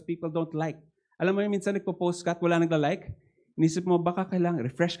depressed because people don't like. Alam mo yung minsan nagpo-post ka at wala nagla-like? Inisip mo, baka kailangan,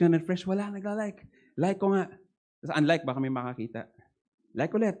 refresh, wala nagla-like. Like ko nga. Tapos unlike, baka may makakita.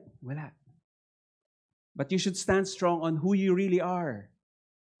 Like ulit, wala. But you should stand strong on who you really are,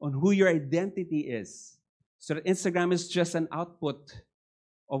 on who your identity is. So that Instagram is just an output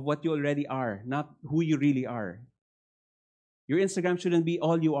of what you already are, not who you really are. Your Instagram shouldn't be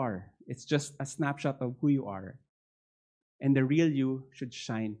all you are. It's just a snapshot of who you are. And the real you should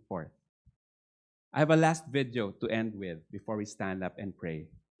shine forth. I have a last video to end with before we stand up and pray.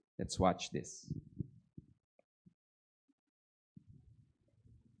 Let's watch this.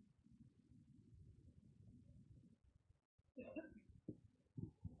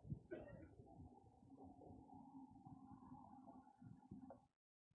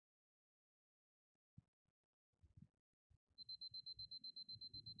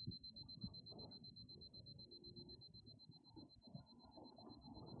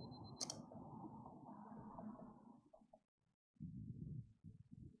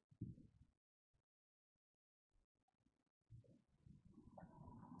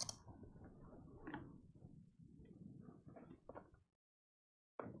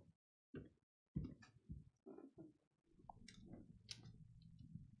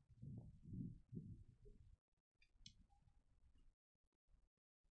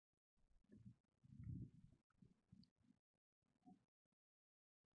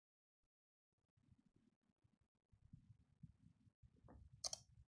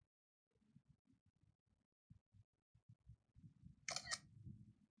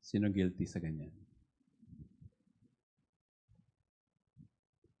 Sino guilty sa ganyan?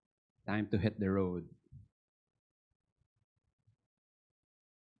 Time to hit the road.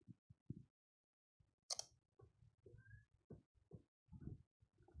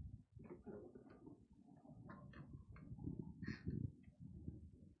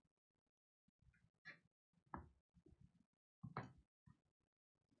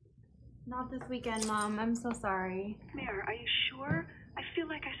 Not this weekend, Mom. I'm so sorry. Mare, are you sure? I feel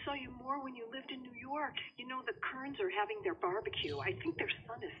like I saw you more when you lived in New York. You know, the Kerns are having their barbecue. I think their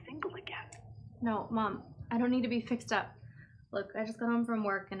son is single again. No, Mom. I don't need to be fixed up. Look, I just got home from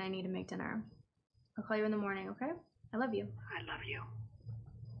work and I need to make dinner. I'll call you in the morning, okay? I love you. I love you.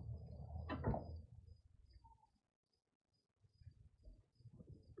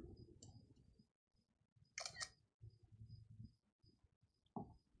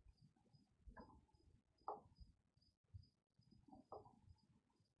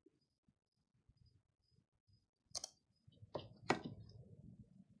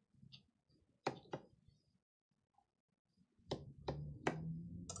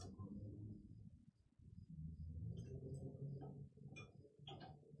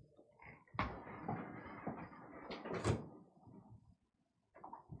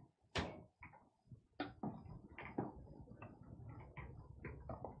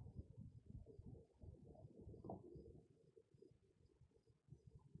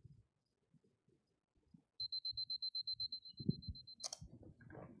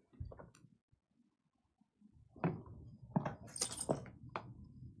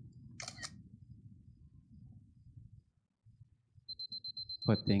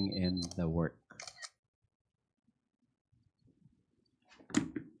 Putting in the work.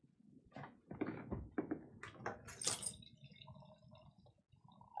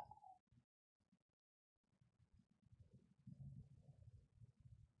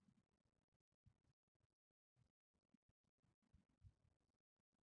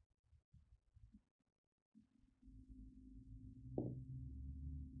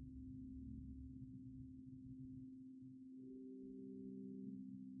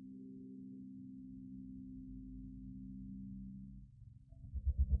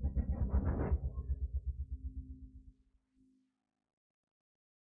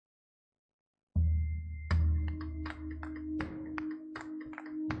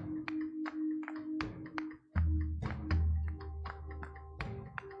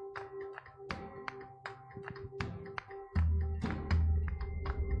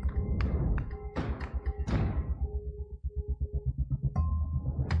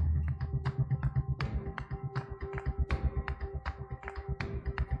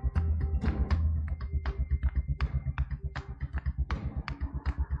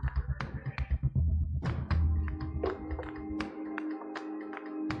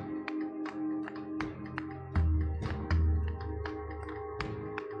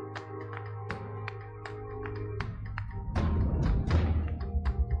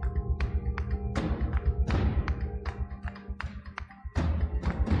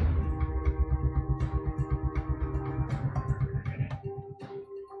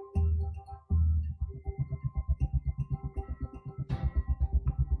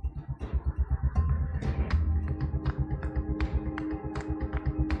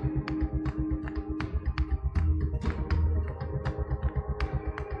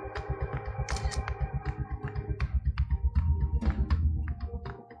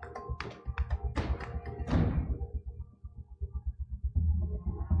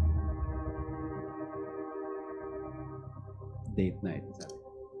 Date night.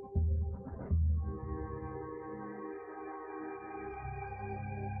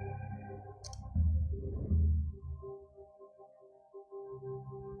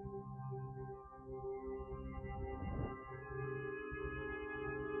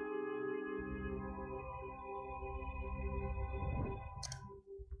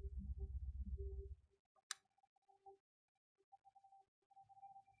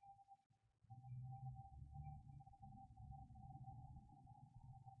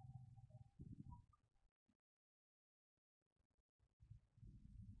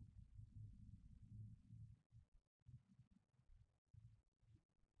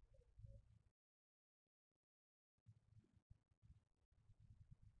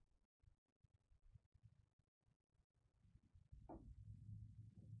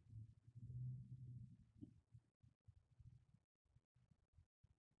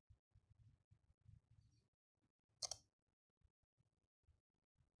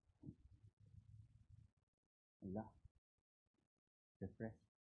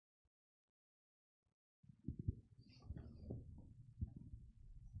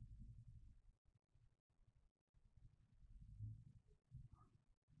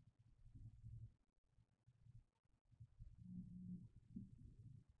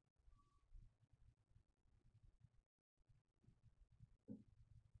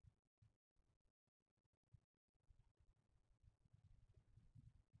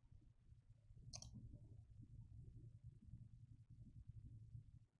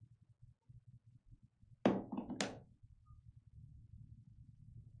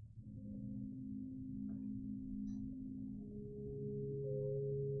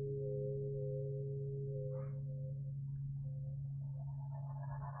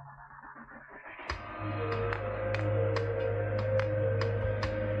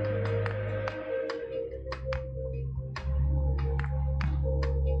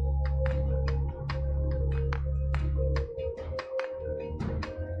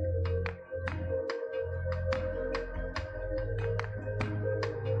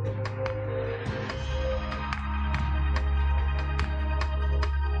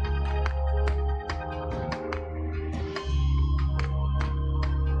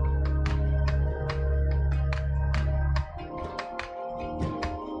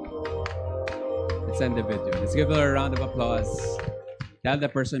 send the video. Let's give her a round of applause. Tell the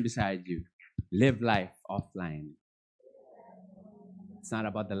person beside you, live life offline. It's not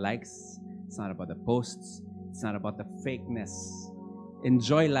about the likes. It's not about the posts. It's not about the fakeness.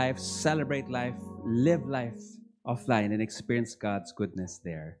 Enjoy life, celebrate life, live life offline and experience God's goodness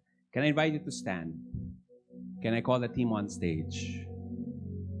there. Can I invite you to stand? Can I call the team on stage?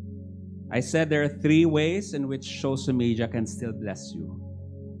 I said there are 3 ways in which social media can still bless you.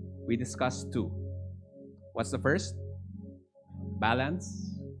 We discussed 2. What's the first? Balance.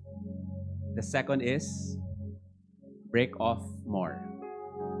 The second is break off more.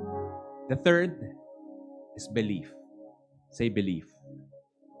 The third is belief. Say belief.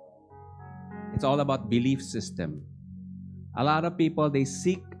 It's all about belief system. A lot of people, they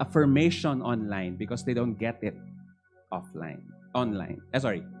seek affirmation online because they don't get it offline.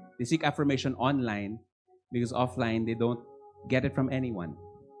 They seek affirmation online because offline they don't get it from anyone.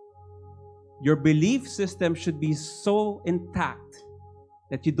 Your belief system should be so intact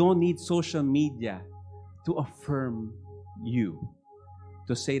that you don't need social media to affirm you,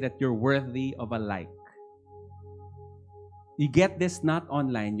 to say that you're worthy of a like. You get this not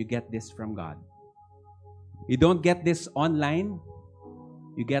online, you get this from God. You don't get this online,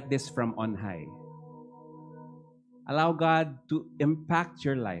 you get this from on high. Allow God to impact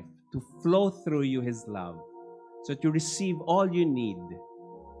your life, to flow through you His love, so that you receive all you need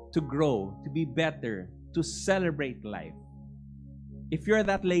to grow, to be better, to celebrate life. If you're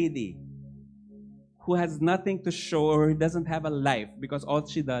that lady who has nothing to show or doesn't have a life because all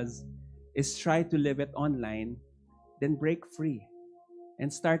she does is try to live it online, then break free and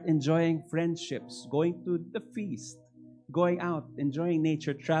start enjoying friendships, going to the feast, going out, enjoying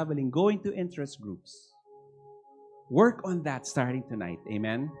nature, traveling, going to interest groups. Work on that starting tonight.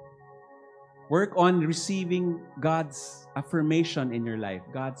 Amen. Work on receiving God's affirmation in your life,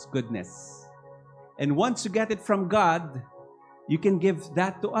 God's goodness. And once you get it from God, you can give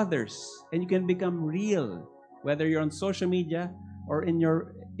that to others and you can become real, whether you're on social media or in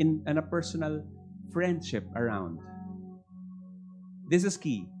a personal friendship around. This is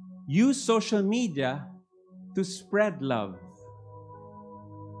key. Use social media to spread love,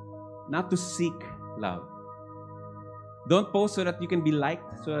 not to seek love. Don't post so that you can be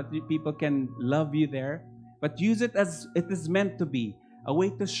liked, so that people can love you there. But use it as it is meant to be. A way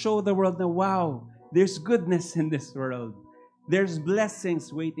to show the world that, wow, there's goodness in this world. There's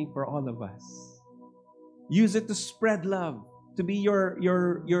blessings waiting for all of us. Use it to spread love, to be your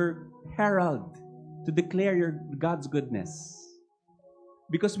herald, to declare your God's goodness.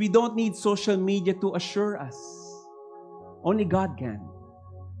 Because we don't need social media to assure us. Only God can.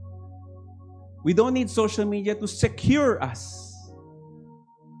 We don't need social media to secure us.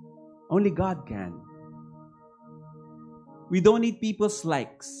 Only God can. We don't need people's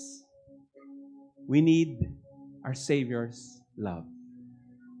likes. We need our Savior's love.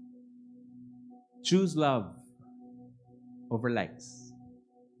 Choose love over likes.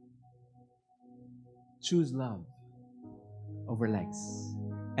 Choose love over likes.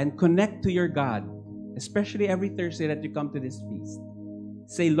 And connect to your God, especially every Thursday that you come to this feast.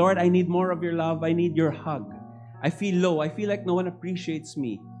 Say, Lord, I need more of your love. I need your hug. I feel low. I feel like no one appreciates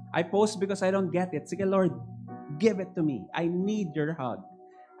me. I post because I don't get it. Sige, Lord, give it to me. I need your hug.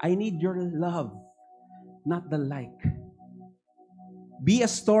 I need your love, not the like. Be a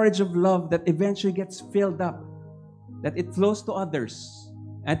storage of love that eventually gets filled up, that it flows to others,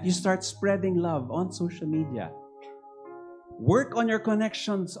 and you start spreading love on social media. Work on your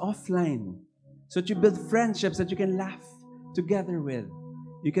connections offline so that you build friendships that you can laugh together with.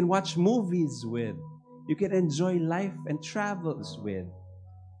 You can watch movies with. You can enjoy life and travels with.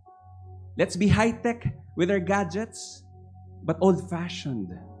 Let's be high-tech with our gadgets, but old-fashioned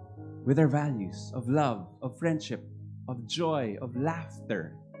with our values of love, of friendship, of joy, of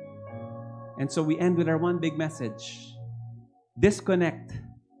laughter. And so we end with our one big message. Disconnect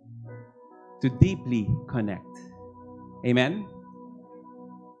to deeply connect. Amen?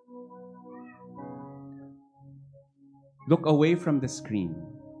 Look away from the screen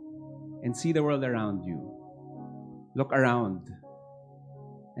and see the world around you. Look around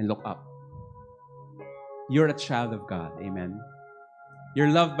and look up. You're a child of God. Amen? You're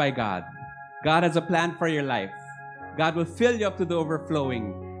loved by God. God has a plan for your life. God will fill you up to the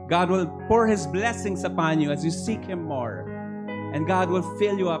overflowing. God will pour His blessings upon you as you seek Him more. And God will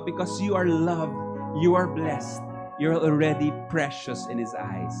fill you up because you are loved. You are blessed. You're already precious in His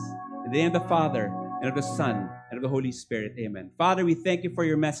eyes. In the name of the Father, and of the Son, and of the Holy Spirit. Amen. Father, we thank you for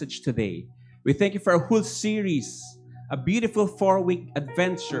your message today. We thank you for a whole series, a beautiful 4-week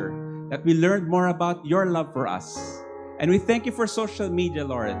adventure that we learned more about your love for us. And we thank you for social media,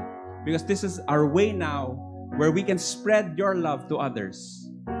 Lord, because this is our way now where we can spread your love to others.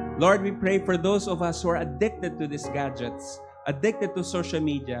 Lord, we pray for those of us who are addicted to these gadgets, addicted to social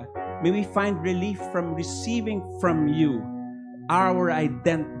media. May we find relief from receiving from you our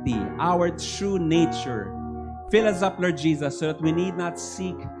identity, our true nature. Fill us up, Lord Jesus, so that we need not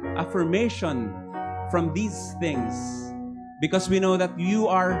seek affirmation from these things, because we know that you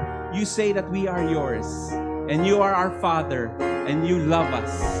say that we are yours, and you are our Father, and you love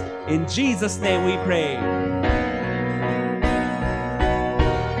us. In Jesus' name we pray.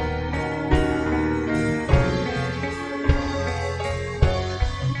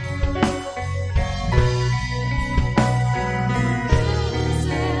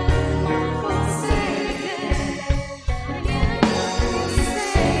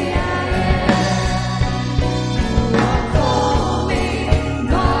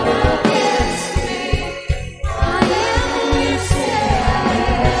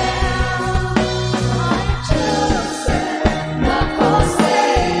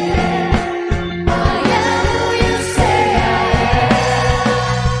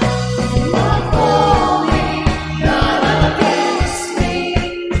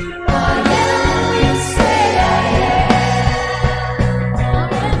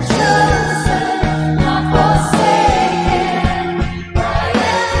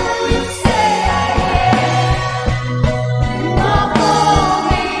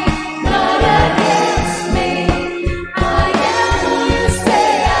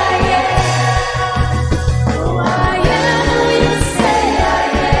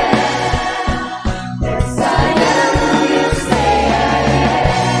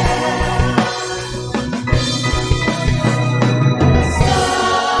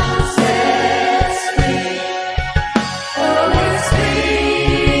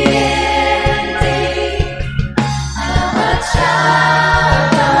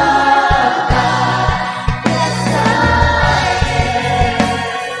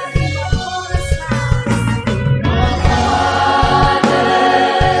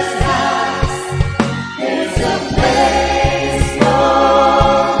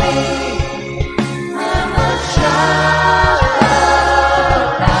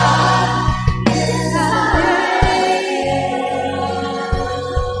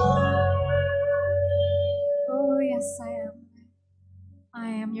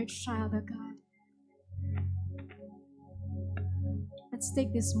 child of God. Let's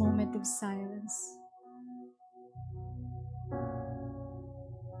take this moment of silence.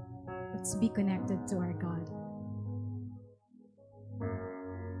 Let's be connected to our God.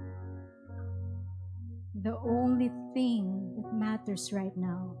 The only thing that matters right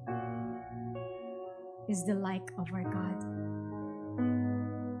now is the like of our God.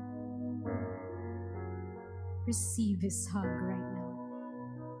 Receive His hug right now.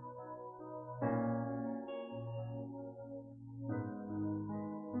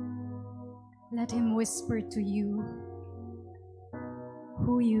 Let Him whisper to you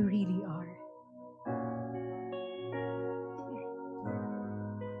who you really are.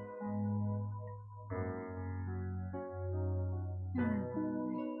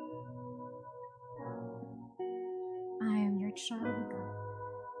 I am your child of God.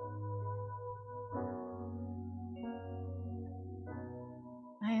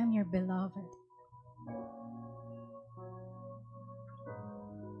 I am your beloved.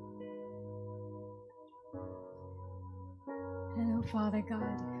 Hello, Father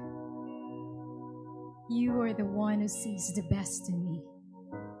God. You are the one who sees the best in me.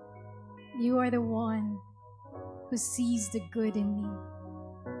 You are the one who sees the good in me.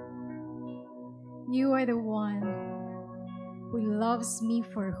 You are the one who loves me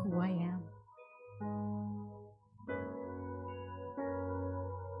for who I am.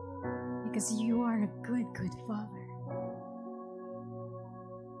 Because you are a good, good Father.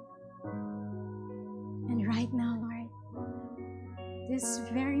 And right now, Lord, this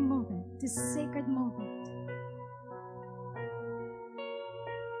very moment, this sacred moment,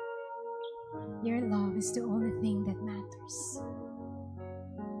 your love is the only thing that matters.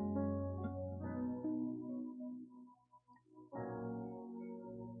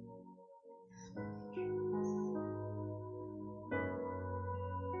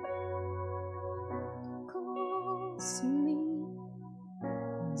 Calls me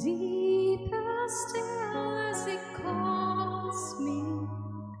deeper still as it calls me,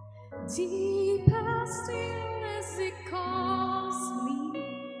 deeper still as it calls me,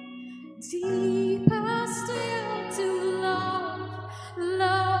 deeper still to love,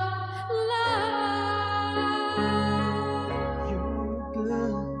 love, love. You're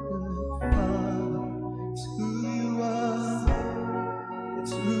good, good Father. It's who you are.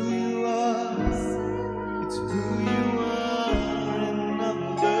 It's who you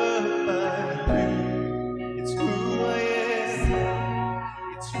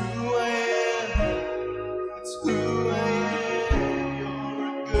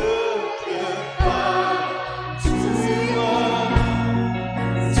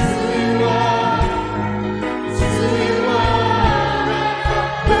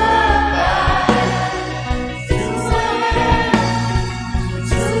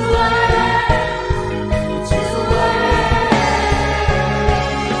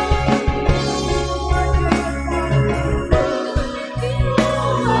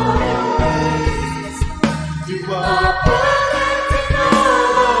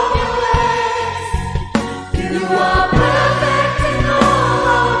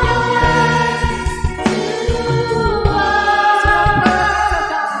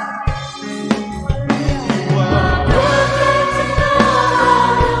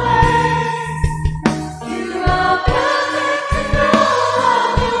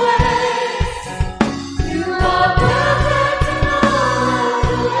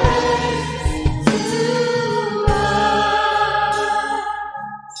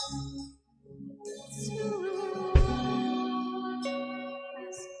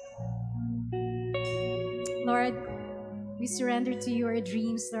Lord, we surrender to you our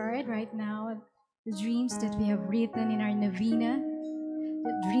dreams, Lord, right now. The dreams that we have written in our novena,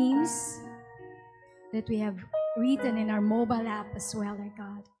 the dreams that we have written in our mobile app as well, Lord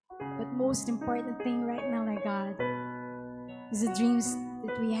God. But most important thing right now, Lord God, is the dreams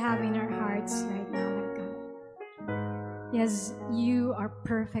that we have in our hearts right now, Lord God. Yes, you are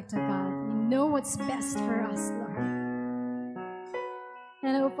perfect, Lord God. You know what's best for us, Lord.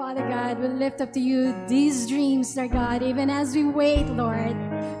 And oh, Father God, we lift up to you these dreams, Lord God. Even as we wait, Lord,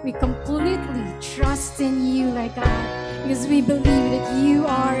 we completely trust in you, Lord God, because we believe that you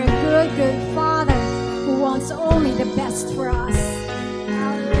are a good, good Father who wants only the best for us.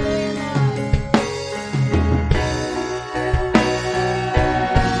 Hallelujah,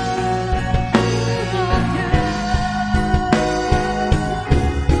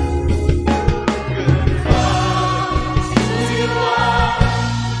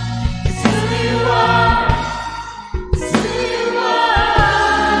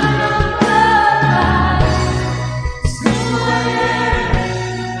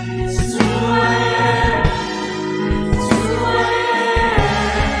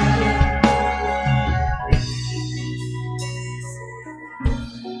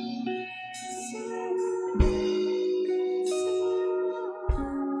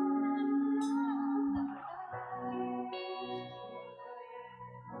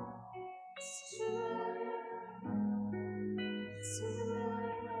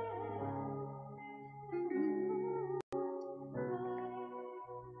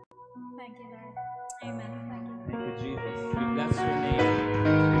 Thank you, Lord. Amen. Thank you. Thank you, Jesus. We bless your name.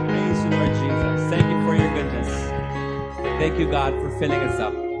 Praise you, Lord Jesus. Thank you for your goodness. Thank you, God, for filling us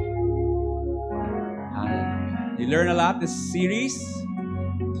up. Hallelujah. You learn a lot this series.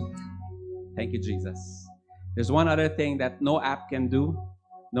 Thank you, Jesus. There's one other thing that no app can do,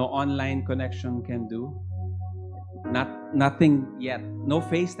 no online connection can do. Nothing yet. No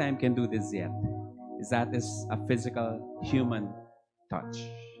FaceTime can do this yet. That is a physical human touch.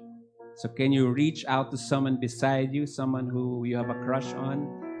 So can you reach out to someone beside you, someone who you have a crush on?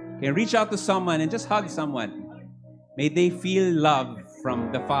 Can you reach out to someone and just hug someone? May they feel love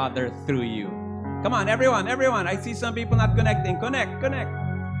from the Father through you. Come on, everyone. I see some people not connecting. Connect.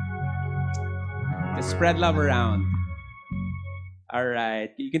 Just spread love around. All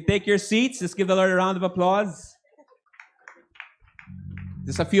right. You can take your seats. Let's give the Lord a round of applause.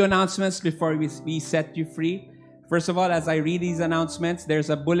 Just a few announcements before we set you free. First of all, as I read these announcements, there's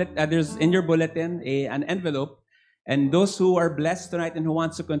in your bulletin an envelope, and those who are blessed tonight and who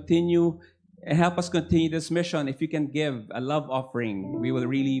wants to continue, help us continue this mission. If you can give a love offering, we will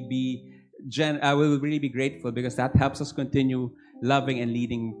really be grateful, because that helps us continue loving and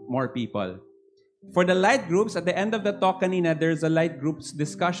leading more people. For the light groups, at the end of the talk kanina, there's a light groups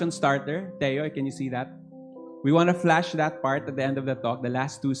discussion starter. Teo, can you see that? We want to flash that part at the end of the talk, the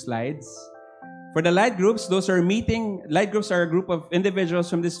last 2 slides. For the light groups, light groups are a group of individuals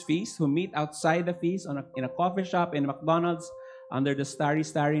from this feast who meet outside the feast in a coffee shop, in McDonald's, under the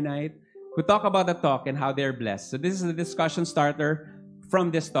Starry Night, who talk about the talk and how they're blessed. So this is the discussion starter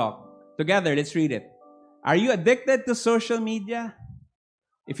from this talk. Together, let's read it. Are you addicted to social media?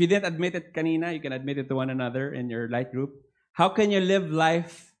 If you didn't admit it kanina, you can admit it to one another in your light group. How can you live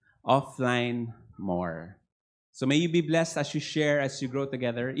life offline more? So may you be blessed as you share, as you grow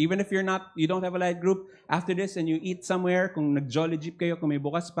together. Even if you don't have a light group, after this and you eat somewhere, kung nag-Jolly Jeep kayo, kung may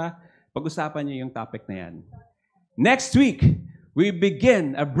bukas pa, pag-usapan niyo yung topic na yan. Next week, we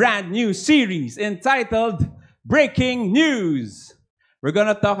begin a brand new series entitled Breaking News. We're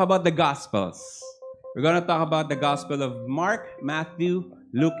going to talk about the Gospels. We're going to talk about the Gospel of Mark, Matthew,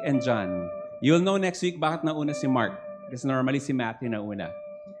 Luke, and John. You'll know next week bakit nauna si Mark. Because normally si Matthew nauna.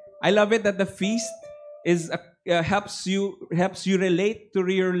 I love it that the feast helps you relate to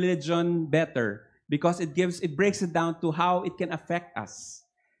your religion better, because it breaks it down to how it can affect us.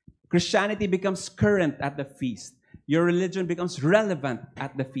 Christianity becomes current at the feast. Your religion becomes relevant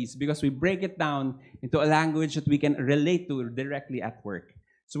at the feast, because we break it down into a language that we can relate to directly at work.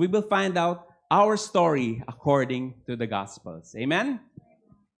 So we will find out our story according to the Gospels. Amen?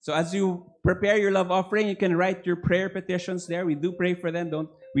 So as you prepare your love offering, you can write your prayer petitions there. We do pray for them,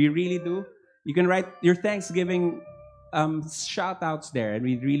 we really do. You can write your Thanksgiving shout-outs there, and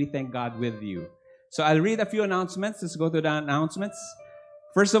we really thank God with you. So I'll read a few announcements. Let's go to the announcements.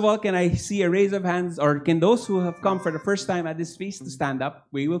 First of all, can I see a raise of hands, or can those who have come for the first time at this feast to stand up?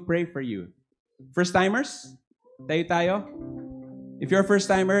 We will pray for you. First-timers? Tayo? If you're a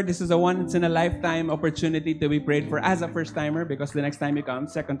first-timer, this is a once-in-a-lifetime opportunity to be prayed for as a first-timer, because the next time you come,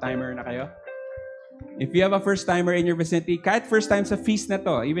 second-timer na kayo. If you have a first-timer in your vicinity, kahit first time sa feast na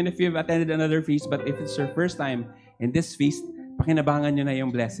to, even if you've attended another feast, but if it's your first time in this feast, pakinabangan nyo na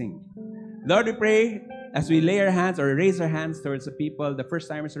yung blessing. Lord, we pray as we lay our hands or raise our hands towards the people, the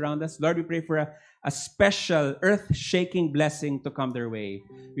first-timers around us, Lord, we pray for a special, earth-shaking blessing to come their way.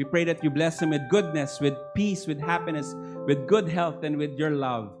 We pray that you bless them with goodness, with peace, with happiness, with good health, and with your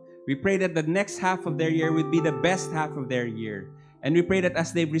love. We pray that the next half of their year would be the best half of their year. And we pray that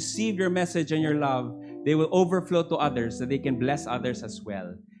as they've received your message and your love, they will overflow to others, so they can bless others as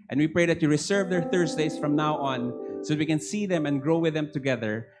well. And we pray that you reserve their Thursdays from now on so we can see them and grow with them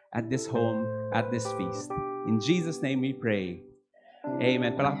together at this home, at this feast. In Jesus' name we pray.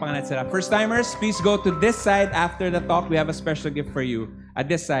 Amen. Palakpakan natin sila. First-timers, please go to this side after the talk. We have a special gift for you. At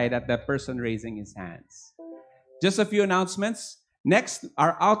this side, at the person raising his hands. Just a few announcements. Next,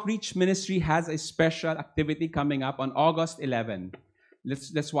 our outreach ministry has a special activity coming up on August 11.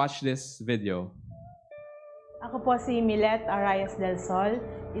 Let's watch this video. Ako po si Milet Arayas del Sol.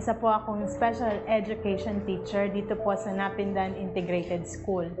 Isa po akong special education teacher dito po sa Napindan Integrated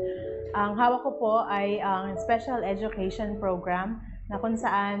School. Ang hawak ko po ay ang special education program na kung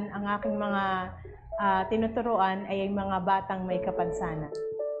saan ang aking mga tinuturuan ay ang mga batang may kapansanan.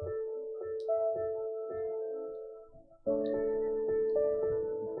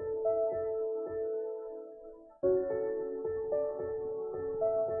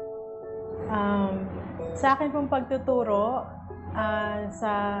 Sa akin pong pagtuturo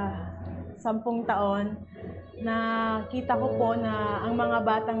sa 10 taon, nakita ko po na ang mga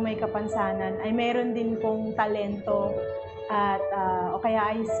batang may kapansanan ay mayroon din pong talento at o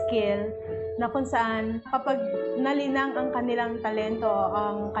kaya ay skill na kung saan kapag nalinang ang kanilang talento o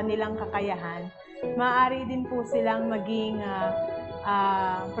ang kanilang kakayahan, maaari din po silang maging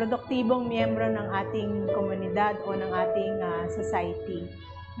produktibong miyembro ng ating komunidad o ng ating society.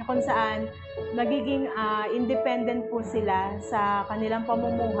 Na kung saan magiging independent po sila sa kanilang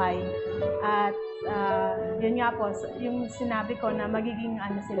pamumuhay at yun nga po, yung sinabi ko na magiging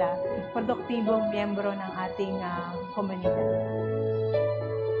sila, produktibong miyembro ng ating komunidad.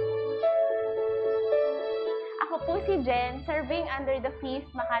 Ako po si Jen, serving under the Feast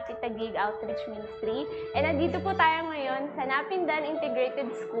Makati Taguig Outreach Ministry. And nandito po tayo ngayon sa Napindan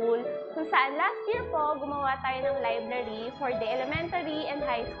Integrated School, kung saan last year po gumawa tayo ng library for the elementary and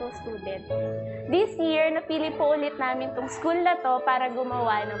high school students. This year, napili po ulit namin tong school na to para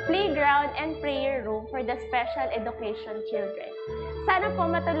gumawa ng playground and prayer room for the special education children. Sana po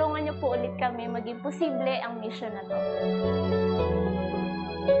matulungan niyo po ulit kami maging posible ang mission na to.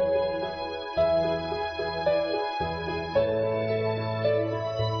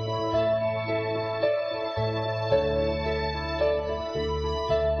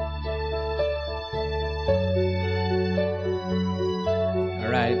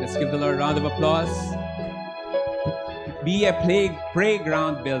 Let's give the Lord a round of applause. Be a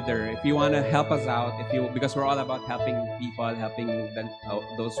playground builder. If you want to help us out, because we're all about helping people, helping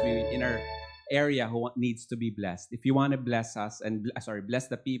those in our area who needs to be blessed. If you want to bless us and bless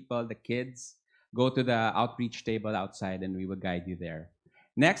the people, the kids, go to the outreach table outside and we will guide you there.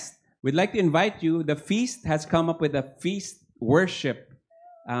 Next, we'd like to invite you. The Feast has come up with a Feast worship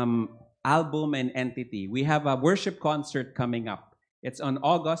album and entity. We have a worship concert coming up. It's on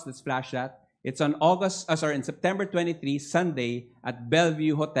August, let's flash that. It's on in September 23, Sunday at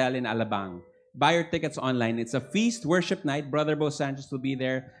Bellevue Hotel in Alabang. Buy your tickets online. It's a Feast worship night. Brother Bo Sanchez will be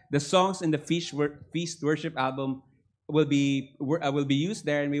there. The songs in the Feast worship album will be used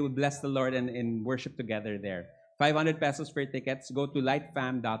there, and we will bless the Lord and worship together there. 500 pesos for tickets. Go to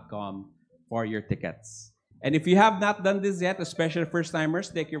lightfam.com for your tickets. And if you have not done this yet, especially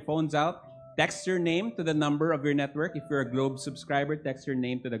first-timers, take your phones out. Text your name to the number of your network. If you're a Globe subscriber, text your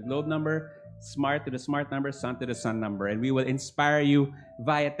name to the Globe number, Smart to the Smart number, Sun to the Sun number. And we will inspire you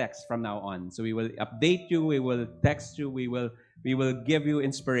via text from now on. So we will update you, we will text you, we will give you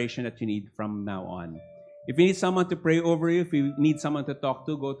inspiration that you need from now on. If you need someone to pray over you, if you need someone to talk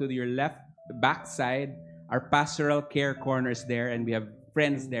to, go to your left back side. Our pastoral care corner is there, and we have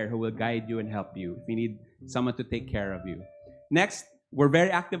friends there who will guide you and help you if you need someone to take care of you. Next, we're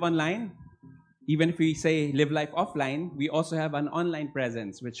very active online. Even if we say live life offline, we also have an online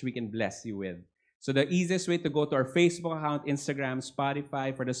presence which we can bless you with. So the easiest way to go to our Facebook account, Instagram,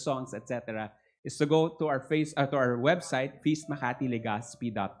 Spotify for the songs, etc., is to go to our website,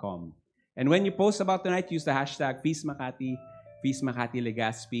 feastmakatilegaspi.com. And when you post about tonight, use the hashtag feastmakati,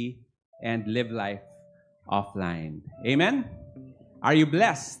 feastmakatilegaspi, and live life offline. Amen? Are you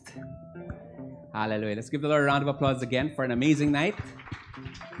blessed? Hallelujah. Let's give the Lord a round of applause again for an amazing night.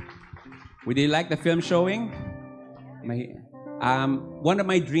 Would you like the film showing? One of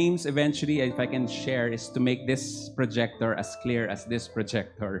my dreams eventually, if I can share, is to make this projector as clear as this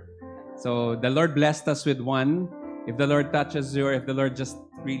projector. So the Lord blessed us with one. If the Lord touches you, or if the Lord just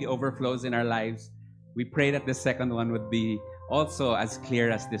really overflows in our lives, we pray that the second one would be also as clear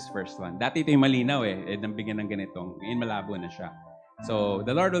as this first one. Dati ito yung malinaw nang bigyan ng ganitong. Ngayon malabo na siya. So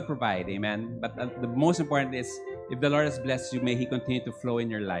the Lord will provide, amen? But the most important is, if the Lord has blessed you, may He continue to flow in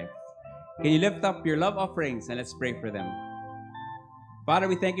your life. Can you lift up your love offerings and let's pray for them. Father,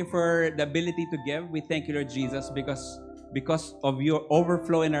 we thank you for the ability to give. We thank you, Lord Jesus, because of your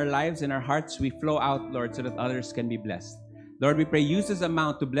overflow in our lives, in our hearts, we flow out, Lord, so that others can be blessed. Lord, we pray, use this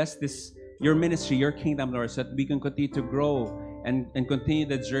amount to bless your ministry, your kingdom, Lord, so that we can continue to grow and continue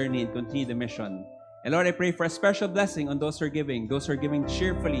the journey and continue the mission. And Lord, I pray for a special blessing on those who are giving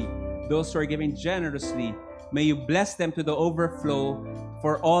cheerfully, those who are giving generously. May you bless them to the overflow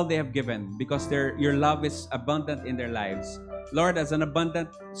for all they have given, because your love is abundant in their lives. Lord, as an abundant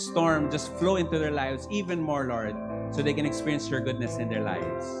storm, just flow into their lives even more, Lord, so they can experience your goodness in their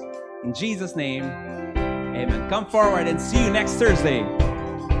lives. In Jesus' name, amen. Come forward and see you next Thursday.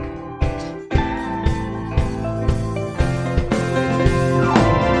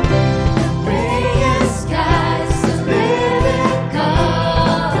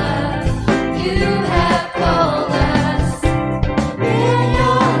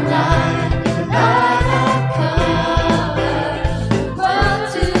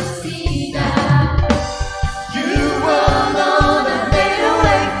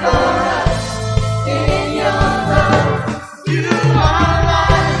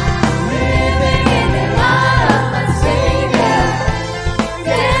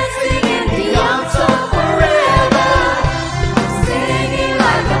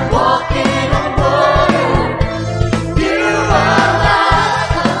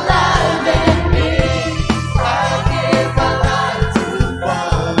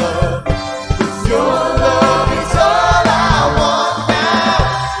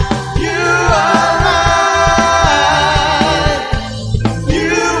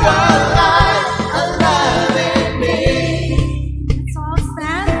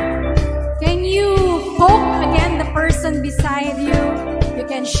 Beside you. You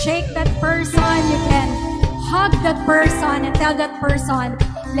can shake that person, you can hug that person and tell that person,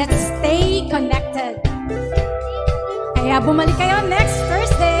 let's stay connected. Kaya bumalik kayo next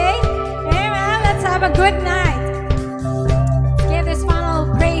Thursday.